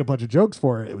me write a bunch of jokes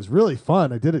for it. It was really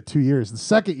fun. I did it 2 years. The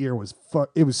second year was fun.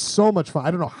 It was so much fun. I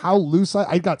don't know how loose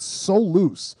I got so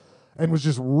loose. And was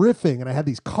just riffing, and I had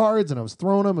these cards, and I was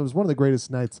throwing them. It was one of the greatest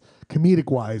nights,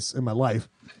 comedic-wise, in my life.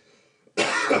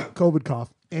 COVID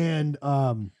cough, and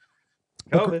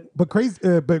COVID.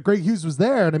 but Greg Hughes was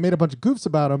there, and I made a bunch of goofs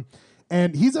about him.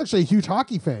 And he's actually a huge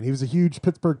hockey fan. He was a huge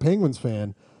Pittsburgh Penguins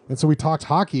fan, and so we talked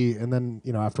hockey. And then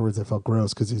afterwards, I felt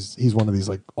gross because he's one of these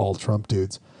like all Trump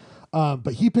dudes.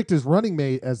 But he picked his running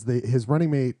mate as his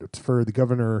running mate for the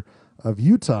governor of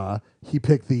Utah. He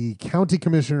picked the county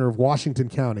commissioner of Washington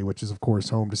County, which is of course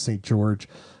home to St. George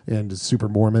and is super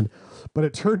Mormon. But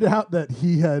it turned out that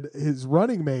he had his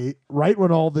running mate right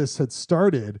when all this had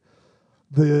started.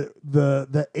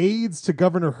 The aides to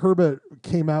Governor Herbert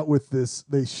came out with this.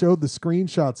 They showed the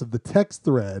screenshots of the text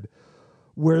thread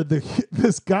where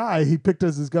this guy he picked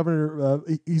as his governor,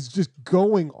 he's just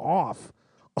going off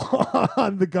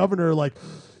on the governor, like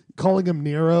calling him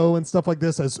Nero and stuff like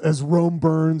this. As Rome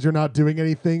burns, you're not doing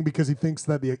anything, because he thinks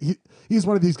that he's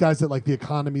one of these guys that like the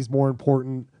economy is more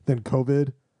important than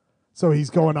COVID. So he's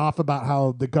going off about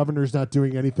how the governor's not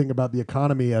doing anything about the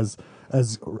economy as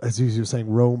you were saying,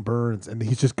 Rome burns, and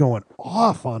he's just going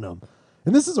off on him.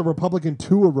 And this is a Republican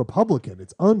to a Republican.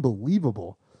 It's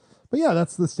unbelievable. But yeah,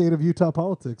 that's the state of Utah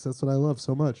politics. That's what I love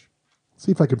so much. Let's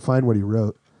see if I can find what he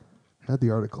wrote. I had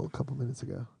the article a couple minutes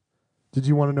ago. Did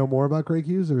you want to know more about Greg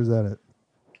Hughes, or is that it?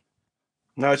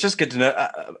 No, it's just good to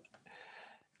know.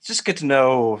 Just good to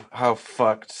know how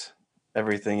fucked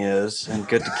everything is, and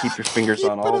good to keep your fingers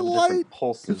on all the different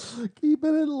pulses. Keep it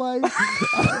in light.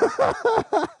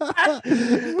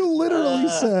 You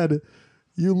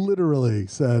literally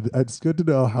said, it's good to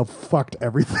know how fucked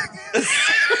everything is.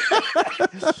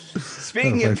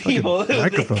 Speaking of people who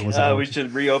think we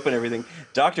should reopen everything,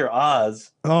 Dr.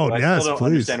 Oz. Oh, I yes, still don't please.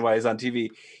 understand why he's on TV.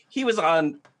 He was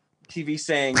on TV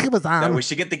saying It was that on. we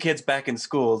should get the kids back in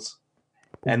schools,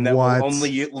 and that we'll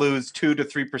only lose 2 to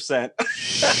 3%.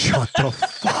 Shut the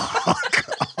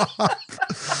fuck up.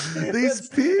 These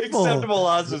people. Acceptable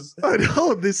losses. I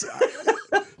know this.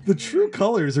 The true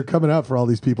colors are coming out for all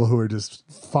these people who are just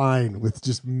fine with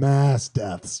just mass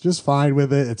deaths, just fine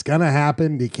with it. It's gonna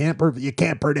happen. You can't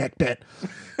predict it.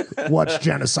 What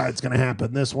genocide's gonna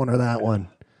happen? This one or that one?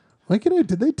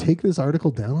 Did they take this article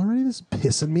down already? This is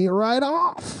pissing me right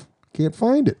off. Can't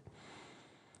find it.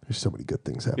 There's so many good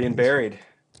things happening. Being buried.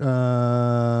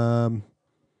 Have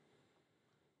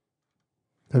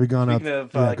you gone Speaking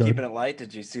up? of keeping it light,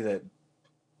 did you see that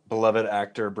beloved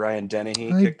actor Brian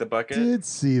Dennehy kicked the bucket? I did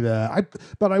see that.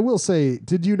 But I will say,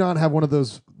 did you not have one of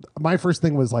those? My first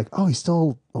thing was like, oh, he's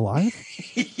still alive?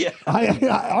 Yeah.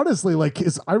 I honestly,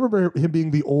 I remember him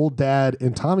being the old dad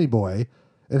in Tommy Boy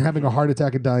and having a heart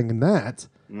attack and dying in that.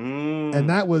 And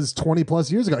that was 20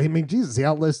 plus years ago. I mean, Jesus, he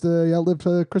outlived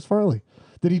Chris Farley.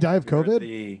 Did he die of COVID? Have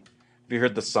you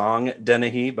heard the song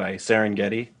Dennehy by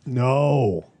Serengeti?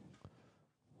 No.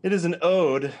 It is an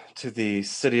ode to the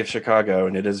city of Chicago,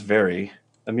 and it is very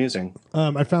amusing.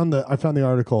 I found the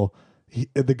article.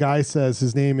 The guy says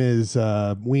his name is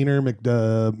Wiener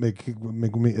Wiener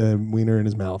in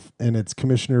his mouth, and it's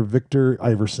Commissioner Victor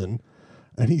Iverson.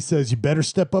 And he says, you better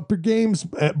step up your games,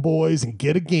 boys, and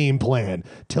get a game plan.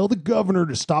 Tell the governor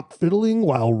to stop fiddling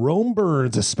while Rome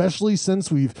burns, especially since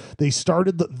they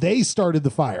started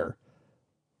the fire.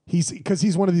 Because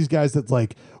he's one of these guys that's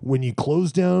like, when you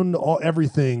close down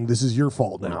everything, this is your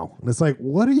fault now. And it's like,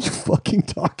 what are you fucking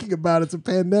talking about? It's a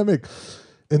pandemic.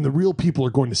 And the real people are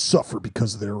going to suffer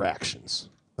because of their actions.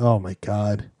 Oh, my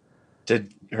God.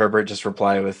 Did Herbert just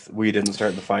reply with, we didn't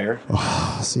start the fire?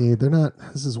 Oh, see, they're not.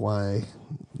 This is why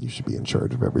you should be in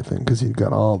charge of everything, because you've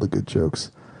got all the good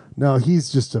jokes. No, he's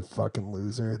just a fucking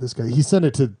loser. This guy, he sent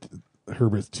it to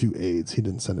Herbert's 2 aides. He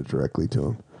didn't send it directly to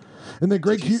him. And then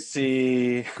Greg Hughes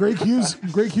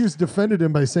defended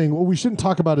him by saying, well, we shouldn't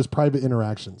talk about his private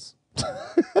interactions.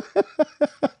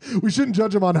 We shouldn't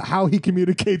judge him on how he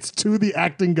communicates to the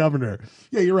acting governor.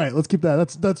 Yeah, you're right. Let's keep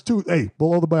that. That's too,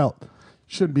 below the belt.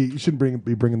 You shouldn't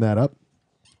be bringing that up.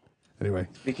 Anyway.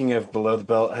 Speaking of below the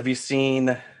belt, have you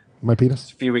seen my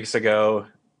penis? A few weeks ago,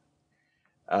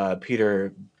 Pete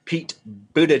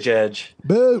Buttigieg,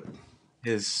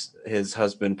 his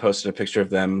husband posted a picture of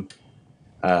them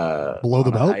below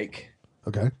the belt. Hike.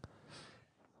 Okay.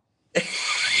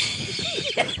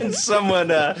 And someone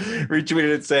retweeted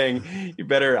it saying, "You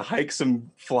better hike some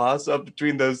floss up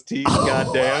between those teeth,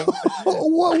 goddamn."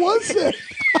 What was it?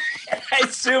 I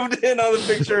zoomed in on the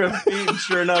picture of Pete, and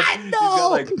sure enough, he's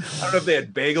got I don't know if they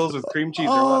had bagels with cream cheese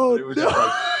or what, but it was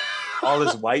just all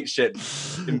this white shit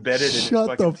embedded in his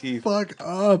fucking teeth. Shut the fuck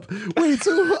up! Wait,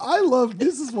 so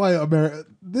this is why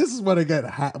this is when I get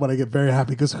very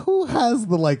happy, because who has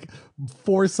the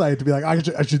foresight to be like, I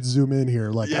should zoom in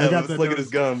here? I got to look at his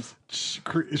gums.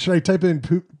 Should I type in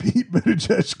Pete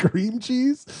Buttigieg cream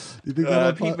cheese? Do you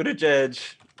think Pete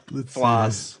Buttigieg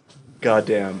floss?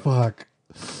 Goddamn. Fuck.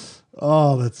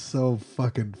 Oh, that's so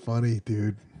fucking funny,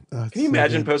 dude. Can you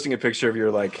imagine posting a picture of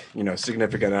your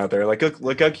significant out there?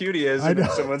 Look how cute he is. I know.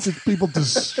 People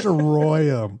destroy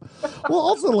him. Well,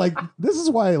 also this is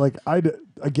why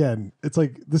it's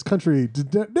like this country.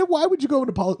 Why would you go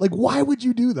into politics? Why would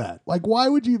you do that? Why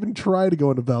would you even try to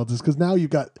go into politics? Because now you've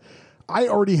got.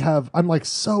 I'm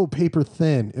so paper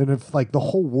thin, and if the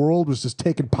whole world was just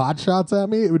taking pot shots at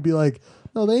me, it would be like,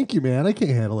 no, thank you, man. I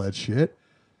can't handle that shit.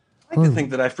 I like to think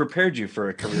that I've prepared you for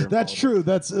a career. That's true.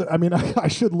 I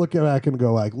should look back and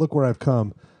go look where I've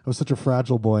come. I was such a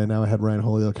fragile boy, and now I had Ryan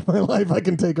Holyoke in my life. I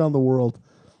can take on the world.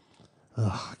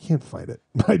 I can't fight it.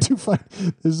 I do find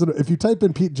if you type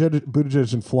in Pete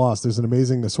Buttigieg and floss, there's an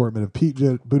amazing assortment of Pete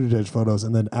Buttigieg photos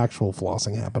and then actual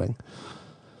flossing happening.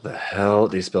 The hell?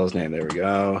 Do you spell his name? There we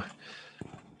go.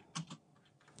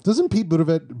 Doesn't Pete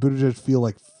Buttigieg feel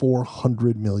like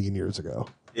 400 million years ago?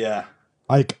 Yeah.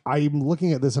 I'm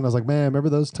looking at this and I was like, man, remember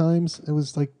those times? It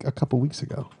was like a couple weeks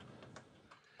ago.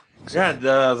 Yeah,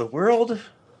 the world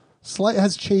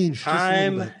has changed.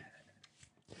 Time.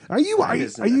 Are you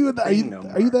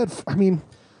that? I mean,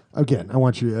 again, I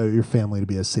want your family to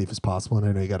be as safe as possible, and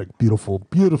I know you got a beautiful,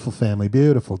 beautiful family,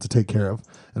 beautiful to take care of,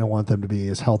 and I want them to be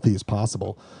as healthy as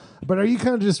possible. But are you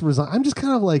kind of just resigned? I'm just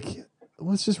kind of like,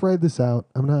 let's just ride this out.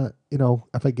 I'm not,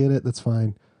 if I get it, that's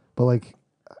fine. But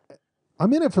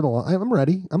I'm in it for the long. I'm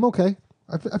ready. I'm okay.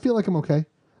 I feel like I'm okay.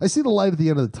 I see the light at the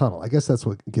end of the tunnel. I guess that's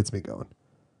what gets me going.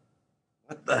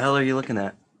 What the hell are you looking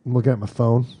at? I'm looking at my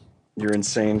phone. Your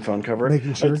insane phone cover.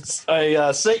 Making sure.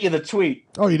 I sent you the tweet.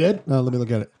 Oh, you did? Let me look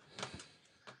at it.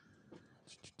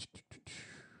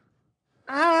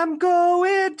 I'm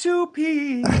going to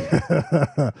pee.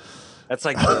 That's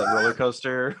like the roller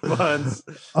coaster ones.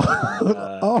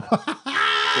 The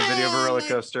video of a roller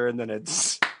coaster, and then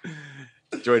it's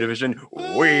Joy Division.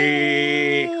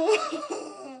 Wee.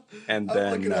 And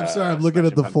then I'm sorry, I'm looking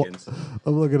at the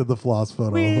floss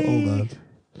photo. Wee. Hold on.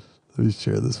 Let me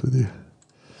share this with you.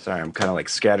 Sorry, I'm kind of like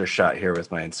scattershot here with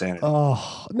my insanity.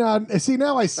 Oh no! See,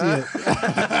 now I see it.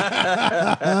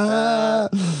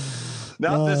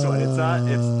 Not this one. It's not.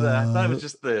 It's the. I thought it was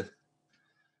just the.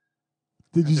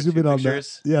 Did you zoom in on that?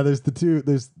 pictures? Yeah, there's the two.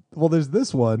 There's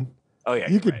this one. Oh yeah,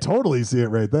 you can totally see it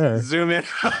right there. Zoom in.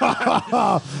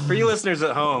 For you listeners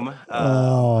at home,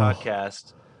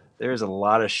 podcast. There's a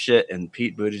lot of shit in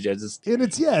Pete Buttigieg's. And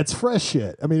it's fresh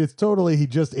shit. I mean, it's totally, he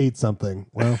just ate something.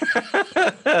 Well,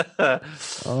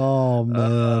 oh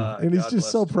man. And he's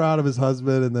just so proud of his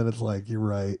husband. And then it's like, you're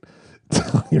right.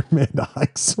 Tell your man to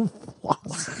hike some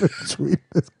floss between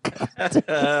this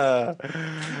goddamn.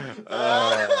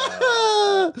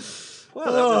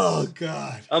 Well,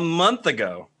 God. A month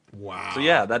ago. Wow. So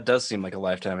yeah, that does seem like a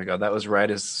lifetime ago. That was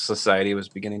right as society was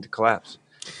beginning to collapse.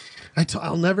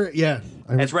 I'll never. Yeah,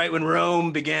 that's right when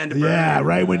Rome began to burn. Yeah,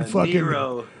 right when fucking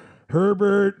Nero.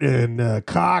 Herbert and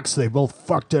Cox, they both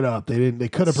fucked it up. They didn't. They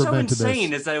could have prevented this. So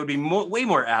insane is that it would be way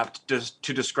more apt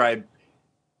to describe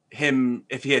him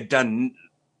if he had done.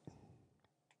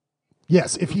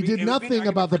 Yes, if he did nothing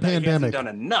about the pandemic, he hasn't done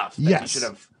enough. Yes, he should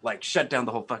have like shut down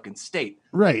the whole fucking state.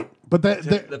 Right, but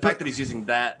the fact that he's using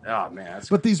that. Oh man.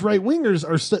 But these right wingers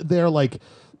are they're like.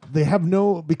 They have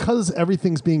no, because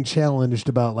everything's being challenged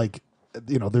about like,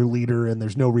 their leader, and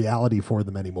there's no reality for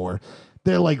them anymore.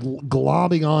 They're like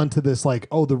globbing on to this like,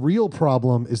 oh, the real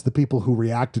problem is the people who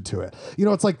reacted to it.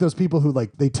 It's like those people who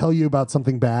like, they tell you about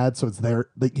something bad, so it's that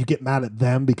you get mad at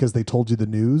them because they told you the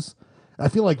news. I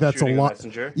feel like that's shooting a lot.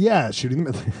 Messenger. Yeah, shooting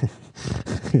them.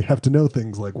 You have to know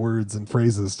things like words and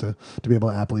phrases to be able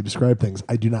to aptly describe things.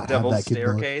 I do not Devil's have that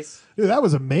capability. Staircase. Dude, that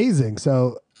was amazing.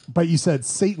 So. But you said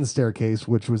Satan's Staircase,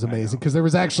 which was amazing because there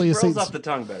was actually a rolls Satan's. off the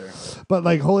tongue better. But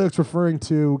like Holyoke's referring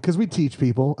to, because we teach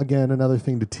people, again, another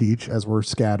thing to teach as we're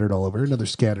scattered all over, another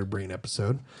scattered brain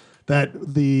episode, that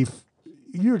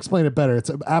you explain it better. It's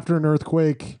after an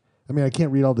earthquake. I mean, I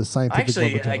can't read all this scientific.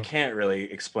 Actually, I can't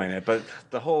really explain it, but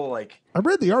the whole like. I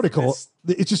read the article.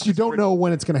 It's just you don't know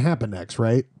when it's going to happen next,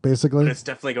 right? Basically, but it's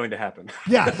definitely going to happen.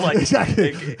 Yeah,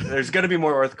 exactly. There's going to be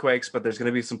more earthquakes, but there's going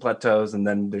to be some plateaus, and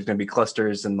then there's going to be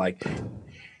clusters, and like.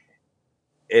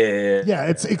 Yeah,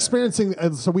 it's experiencing.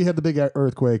 So we had the big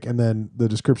earthquake, and then the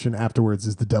description afterwards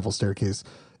is the Devil's Staircase.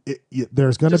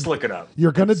 There's gonna just look it up.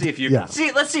 You're gonna see if you can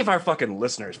see. Let's see if our fucking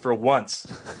listeners, for once,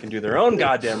 can do their own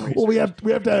goddamn research. Well, we have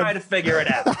to try to figure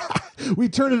it out. We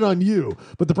turn it on you,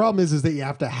 but the problem is that you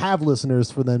have to have listeners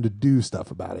for them to do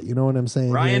stuff about it. You know what I'm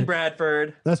saying? Ryan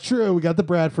Bradford. That's true. We got the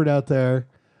Bradford out there.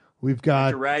 We've got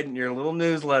to write in your little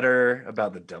newsletter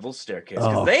about the Devil's Staircase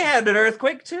because they had an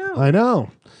earthquake too. I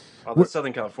know. Oh, that's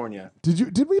Southern California.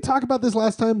 Did we talk about this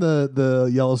last time?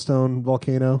 The Yellowstone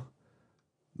volcano.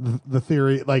 The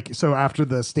theory, like, so after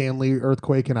the Stanley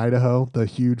earthquake in Idaho, the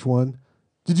huge one,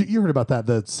 you heard about that?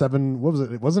 The 7, what was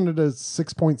it? Wasn't it a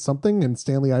 6 point something in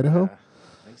Stanley, Idaho? Yeah,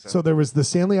 I think so. So there was the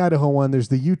Stanley, Idaho one. There's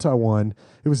the Utah one.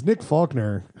 It was Nick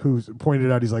Faulkner who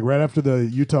pointed out. He's like, right after the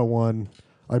Utah one,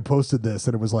 I posted this,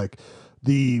 and it was like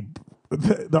the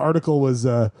article was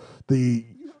the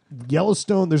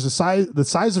Yellowstone. There's the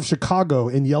size of Chicago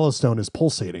in Yellowstone is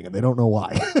pulsating, and they don't know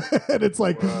why. And it's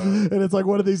like,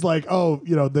 one of these like,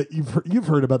 that you've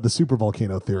heard about the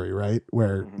supervolcano theory, right?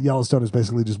 Where Yellowstone is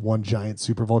basically just one giant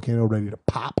supervolcano ready to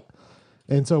pop.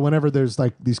 And so whenever there's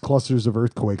like these clusters of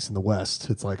earthquakes in the West,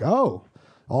 it's like, oh,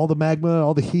 all the magma,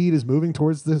 all the heat is moving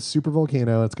towards the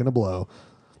supervolcano. It's going to blow.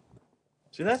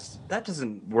 See, that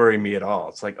doesn't worry me at all.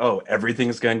 It's like, oh,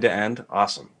 everything's going to end.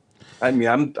 Awesome. I mean,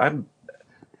 I'm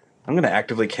going to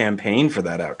actively campaign for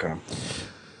that outcome.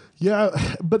 Yeah,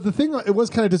 but the thing, it was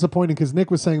kind of disappointing because Nick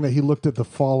was saying that he looked at the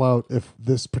fallout if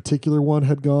this particular one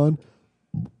had gone,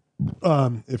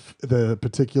 if the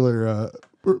particular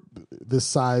this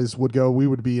size would go, we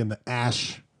would be in the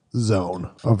ash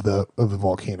zone of the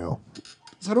volcano.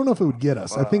 So I don't know if it would get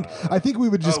us. I think we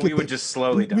would just we would just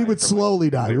slowly die. We would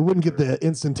slowly die. We wouldn't get the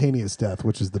instantaneous death,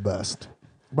 which is the best.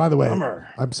 By the way,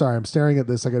 I'm sorry, I'm staring at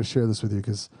this. I got to share this with you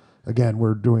because. Again,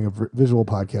 we're doing a visual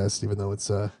podcast, even though it's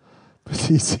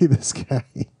you see this guy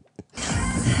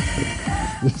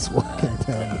just walking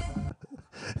down.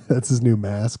 That's his new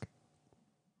mask.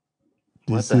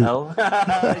 What the hell?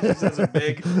 He just has a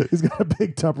big. He's got a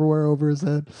big Tupperware over his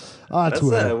head. That's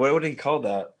what would he call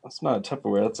that? That's not a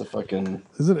Tupperware. That's a fucking.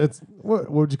 Is it? It's what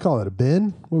would you call it? A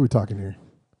bin? What are we talking here?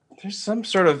 There's some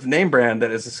sort of name brand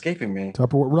that is escaping me.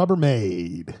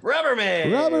 Rubbermaid.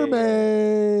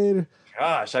 Rubbermaid.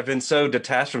 Gosh, I've been so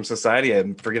detached from society.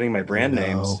 I'm forgetting my brand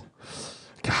names.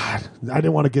 God, I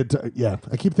didn't want to get to. Yeah,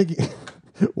 I keep thinking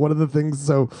one of the things.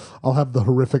 So I'll have the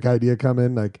horrific idea come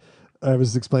in. Like I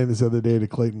was explaining this the other day to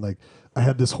Clayton. Like I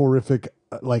had this horrific.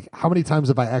 Like how many times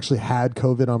have I actually had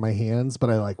COVID on my hands,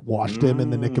 but I like washed him in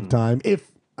the nick of time.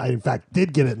 If I in fact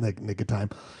did get it in the nick of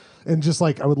time. And just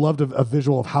like, I would love a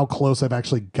visual of how close I've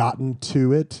actually gotten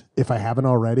to it if I haven't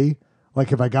already.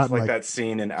 Like if I got like that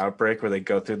scene in Outbreak where they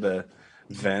go through the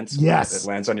vents. Yes. It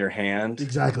lands on your hand.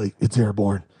 Exactly. It's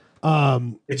airborne.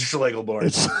 It's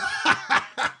Schlegelborn.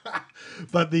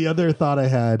 But the other thought I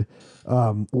had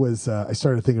was I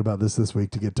started thinking about this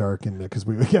week to get dark. And because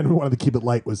we wanted to keep it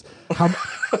light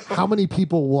how many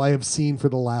people will I have seen for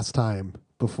the last time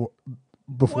before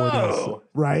this?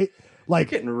 Right? Like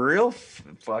getting real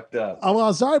fucked up. Oh,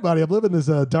 well, sorry, buddy. I'm living this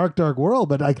dark world,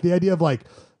 but like the idea of like,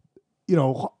 you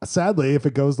know, sadly, if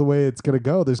it goes the way it's going to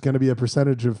go, there's going to be a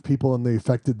percentage of people in the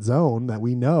affected zone that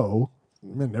we know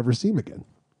and never see them again.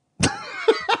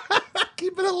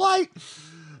 Keeping it light.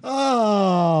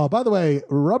 Oh, by the way,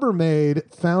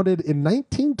 Rubbermaid, founded in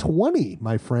 1920,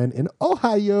 my friend, in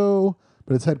Ohio.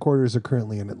 But its headquarters are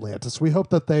currently in Atlanta. So we hope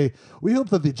that the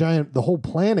whole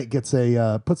planet gets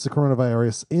puts the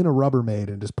coronavirus in a Rubbermaid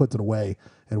and just puts it away,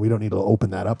 and we don't need to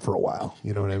open that up for a while.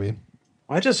 You know what I mean?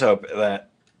 I just hope that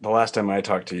the last time I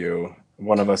talked to you,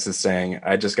 one of us is saying,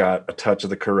 I just got a touch of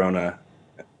the corona,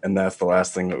 and that's the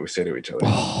last thing that we say to each other.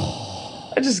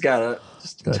 I just got a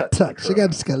touch. I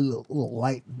just got a little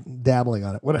light dabbling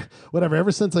on it. Whatever.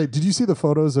 Ever since did you see the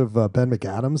photos of Ben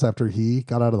McAdams after he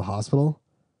got out of the hospital?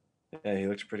 Yeah, he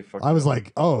looks pretty fucked up. I was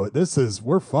like, oh,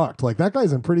 we're fucked. Like, that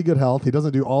guy's in pretty good health. He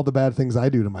doesn't do all the bad things I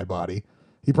do to my body.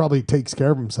 He probably takes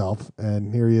care of himself,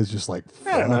 and here he is just like...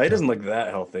 I don't know. He doesn't look that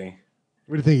healthy.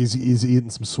 What do you think? He's eating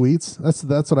some sweets?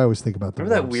 That's what I always think about.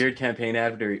 Remember that weird campaign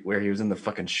ad where he was in the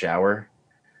fucking shower?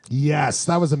 Yes,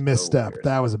 that was a misstep.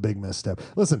 That was a big misstep.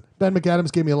 Listen, Ben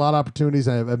McAdams gave me a lot of opportunities.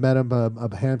 I've met him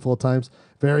a handful of times.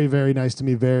 Very, very nice to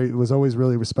me. Was always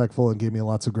really respectful and gave me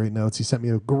lots of great notes. He sent me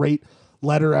a great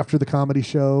letter after the comedy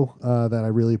show that I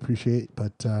really appreciate,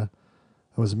 but that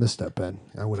was a misstep, Ben.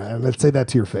 Let's say that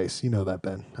to your face. You know that,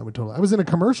 Ben. I was in a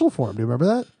commercial for him. Do you remember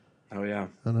that? Oh yeah,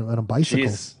 on a bicycle.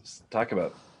 Jeez, talk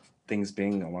about things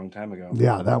being a long time ago.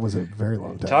 Yeah, that was a very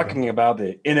long time. Talking about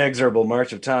the inexorable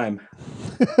march of time.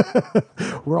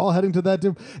 We're all heading to that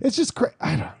doom. It's just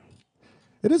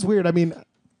it is weird. I mean,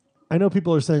 I know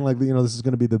people are saying like, you know, this is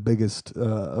going to be the biggest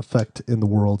effect in the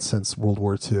world since World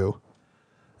War II.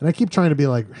 And I keep trying to be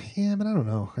like, yeah, but I don't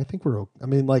know. I think I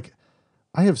mean, like,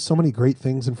 I have so many great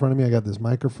things in front of me. I got this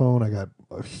microphone. I got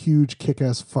a huge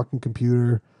kick-ass fucking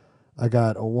computer. I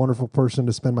got a wonderful person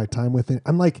to spend my time with.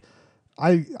 I'm like,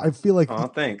 I feel like... Oh,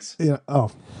 thanks. Yeah.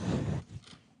 Oh.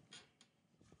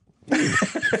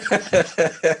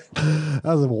 I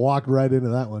was walked right into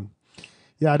that one.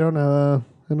 Yeah, I don't know.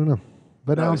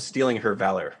 But I was stealing her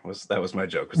valor. That was my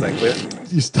joke. Was that clear?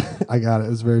 I got it. It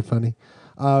was very funny.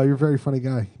 You're a very funny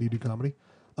guy. You do comedy.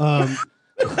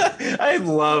 I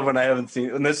love when I haven't seen,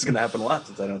 and this is going to happen a lot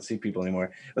since I don't see people anymore.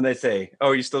 When they say, "Oh,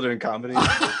 are you still doing comedy?"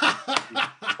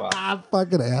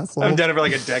 Fucking asshole. I've done it for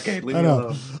like a decade. Leave me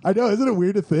alone. I know. Isn't it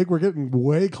weird to think we're getting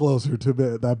way closer to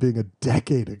that being a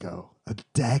decade ago? A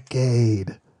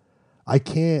decade. I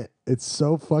can't. It's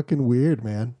so fucking weird,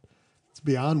 man. It's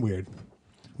beyond weird.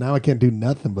 Now I can't do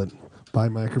nothing but buy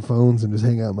microphones and just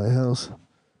hang out in my house.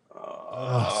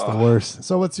 It's the worst.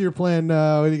 So what's your plan?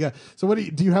 What do you got? So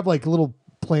do you have like little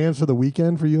plans for the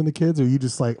weekend for you and the kids? Or are you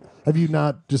just like, have you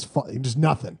not just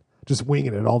nothing, just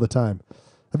winging it all the time?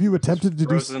 Have you attempted to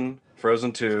do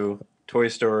Frozen 2, Toy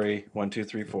Story 1, 2,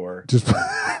 3, 4? Just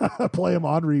play them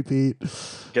on repeat.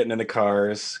 Getting in the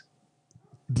cars.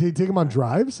 Do you take them on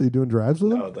drives? Are you doing drives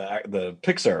with them? No, the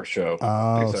Pixar show. Oh,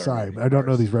 Pixar sorry, I don't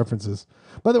know these references.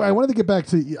 By the way, I wanted to get back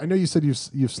to. I know you said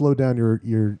you've slowed down your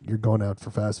going out for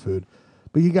fast food,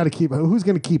 but you got to keep. Who's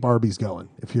going to keep Arby's going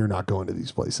if you're not going to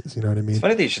these places? You know what I mean? It's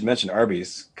funny that you should mention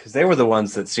Arby's because they were the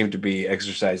ones that seemed to be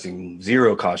exercising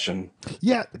zero caution.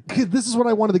 Yeah, this is what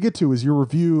I wanted to get to: is your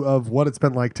review of what it's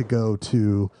been like to go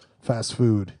to fast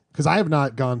food. Because I have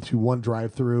not gone to one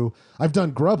drive-through. I've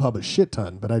done Grubhub a shit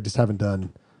ton, but I just haven't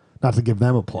done. Not to give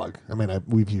them a plug. I mean,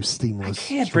 we've used Steamless. I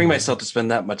can't bring myself to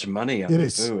spend that much money on food. It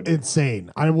is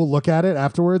insane. I will look at it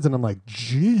afterwards, and I'm like,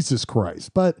 Jesus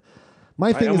Christ! But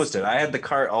my thing I almost did. I had the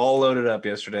cart all loaded up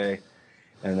yesterday,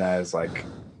 and I was like,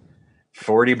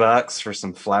 $40 for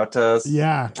some flautas.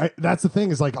 Yeah, that's the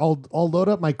thing. Is like, I'll load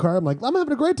up my car. I'm like, I'm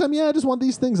having a great time. Yeah, I just want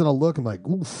these things, and I'll look. I'm like,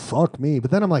 ooh, fuck me. But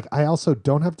then I'm like, I also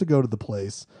don't have to go to the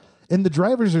place. And the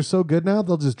drivers are so good now;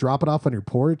 they'll just drop it off on your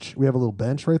porch. We have a little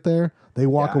bench right there. They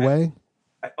walk away.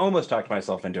 I almost talked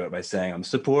myself into it by saying I'm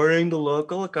supporting the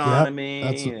local economy.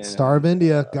 That's Star of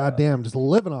India. Goddamn, just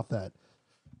living off that.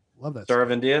 Love that. Star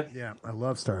of India? Yeah, I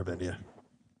love Star of India.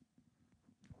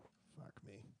 Fuck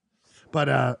me.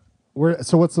 But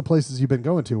so what's the places you've been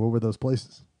going to? What were those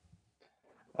places?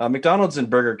 McDonald's and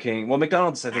Burger King. Well,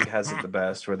 McDonald's I think has it the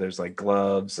best, where there's like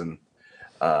gloves and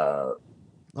I'm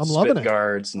loving it.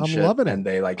 guards and I'm shit, loving it. and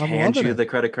they like I'm hand loving you it. the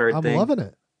credit card I'm thing. loving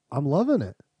it. I'm loving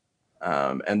it.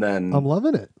 And then I'm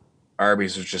loving it.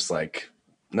 Arby's was just like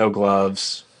no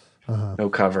gloves, no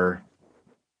cover,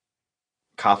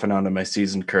 coughing onto my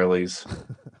seasoned curlies.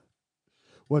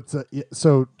 What's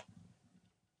so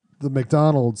the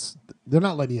McDonald's? They're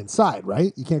not letting you inside,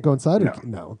 right? You can't go inside.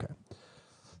 No. Okay.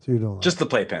 So you don't just the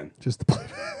playpen. Just the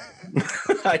playpen.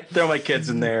 I throw my kids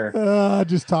in there.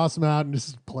 Just toss them out and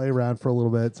just play around for a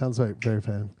little bit. Sounds like very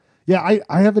fun. Yeah,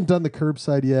 I haven't done the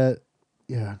curbside yet.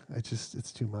 Yeah,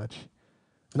 it's too much.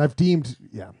 And I've deemed,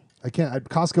 I can't.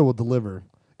 Costco will deliver.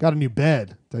 Got a new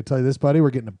bed. Did I tell you this, buddy? We're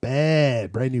getting a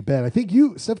bed, brand new bed. I think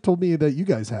Steph told me that you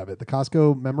guys have it. The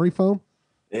Costco memory foam.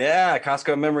 Yeah,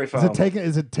 Costco memory foam.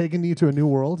 Is it taking you to a new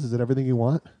world? Is it everything you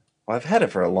want? Well, I've had it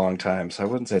for a long time, so I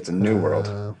wouldn't say it's a new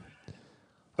world.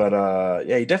 But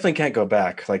you definitely can't go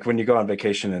back. Like when you go on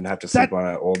vacation and have to sleep on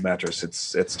an old mattress,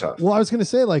 it's tough. Well, I was gonna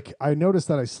say, like, I noticed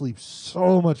that I sleep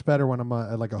so much better when I'm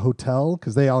at like a hotel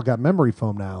because they all got memory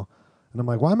foam now. And I'm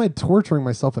like, why am I torturing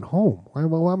myself at home?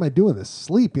 Why am I doing this?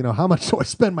 Sleep, how much do I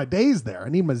spend my days there? I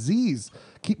need my Z's,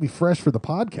 keep me fresh for the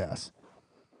podcast.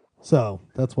 So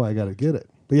that's why I got to get it.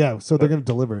 But yeah, so they're going to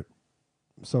deliver it.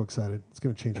 I'm so excited. It's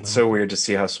going to change. It's so weird to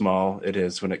see how small it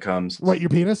is when it comes. What, your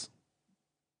penis?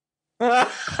 Yeah,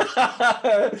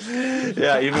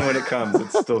 even when it comes,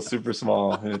 it's still super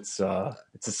small. It's a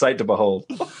sight to behold.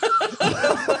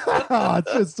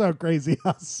 It's just so crazy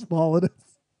how small it is.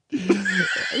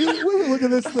 Look at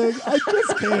this thing. I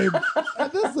just came.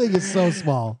 This thing is so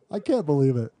small. I can't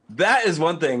believe it. That is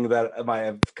one thing that I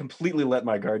have completely let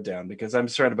my guard down because I'm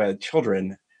surrounded by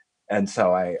children, and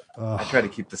so I try to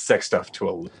keep the sex stuff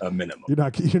to a minimum.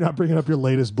 You're not bringing up your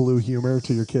latest blue humor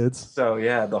to your kids. So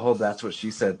yeah, the whole "that's what she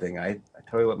said" thing. I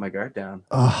totally let my guard down.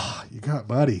 You got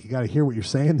to hear what you're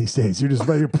saying these days.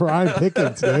 You're prime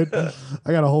pickings, dude.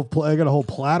 I got a whole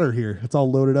platter here. It's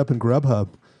all loaded up in Grubhub.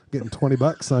 Getting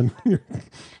 $20 on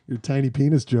your tiny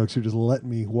penis jokes. You're just letting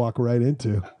me walk right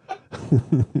into.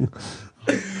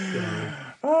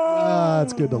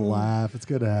 It's good to laugh. It's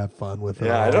good to have fun with it.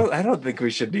 Yeah, I don't think we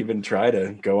should even try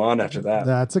to go on after that.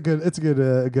 It's a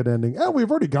good ending. Oh,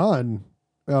 we've already gone.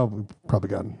 Well, we've probably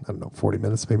gone, I don't know, 40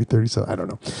 minutes, maybe 30. So I don't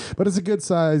know, but it's a good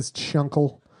sized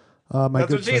chunkle. That's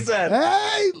what she said.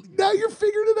 Hey, now you're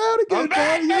figuring it out again,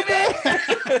 buddy.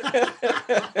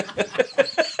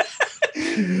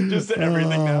 Just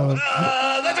everything now.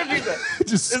 That's what she said.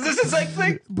 Is this a sex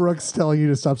thing? Brooke's telling you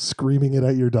to stop screaming it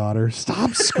at your daughter.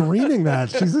 Stop screaming that.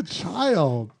 She's a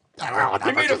child.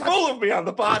 You made a fool of me on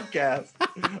the podcast.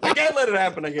 I can't let it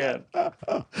happen again.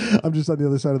 I'm just on the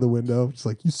other side of the window. Just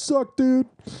like, you suck, dude.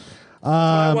 That's what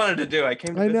I wanted to do. I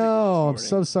came to I know. I'm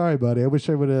so sorry, buddy. I wish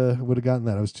I would have gotten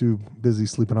that. I was too busy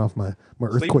sleeping off my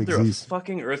earthquake through Z's. a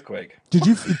fucking earthquake. Did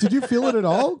you feel it at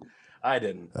all? I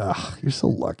didn't. You're so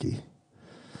lucky.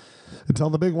 Until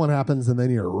the big one happens, and then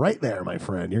you're right there, my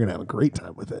friend. You're going to have a great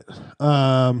time with it.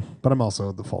 But I'm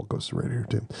also the fault goes to right here,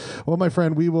 too. Well, my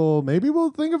friend, maybe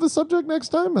we'll think of a subject next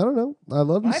time. I don't know. I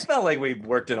love you. I felt like we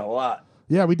worked in a lot.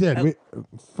 Yeah, we did.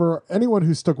 For anyone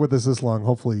who stuck with us this long,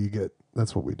 hopefully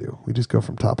that's what we do. We just go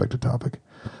from topic to topic.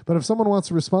 But if someone wants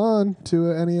to respond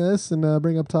to any of this and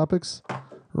bring up topics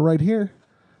right here,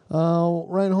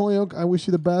 Ryan Holyoke, I wish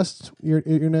you the best. Your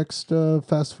next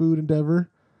fast food endeavor.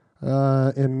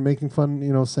 And making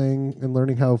fun, saying and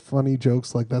learning how funny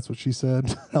jokes like that's what she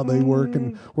said, how they work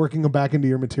and working them back into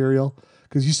your material.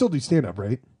 Because you still do stand up,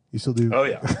 right? You still do. Oh,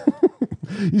 yeah.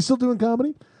 You still doing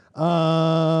comedy?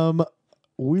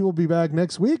 We will be back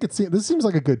next week. This seems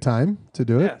like a good time to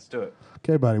do it. Yeah, let's do it.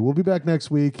 Okay, buddy. We'll be back next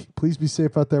week. Please be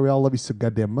safe out there. We all love you so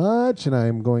goddamn much. And I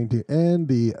am going to end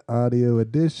the audio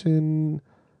edition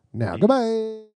now. Goodbye.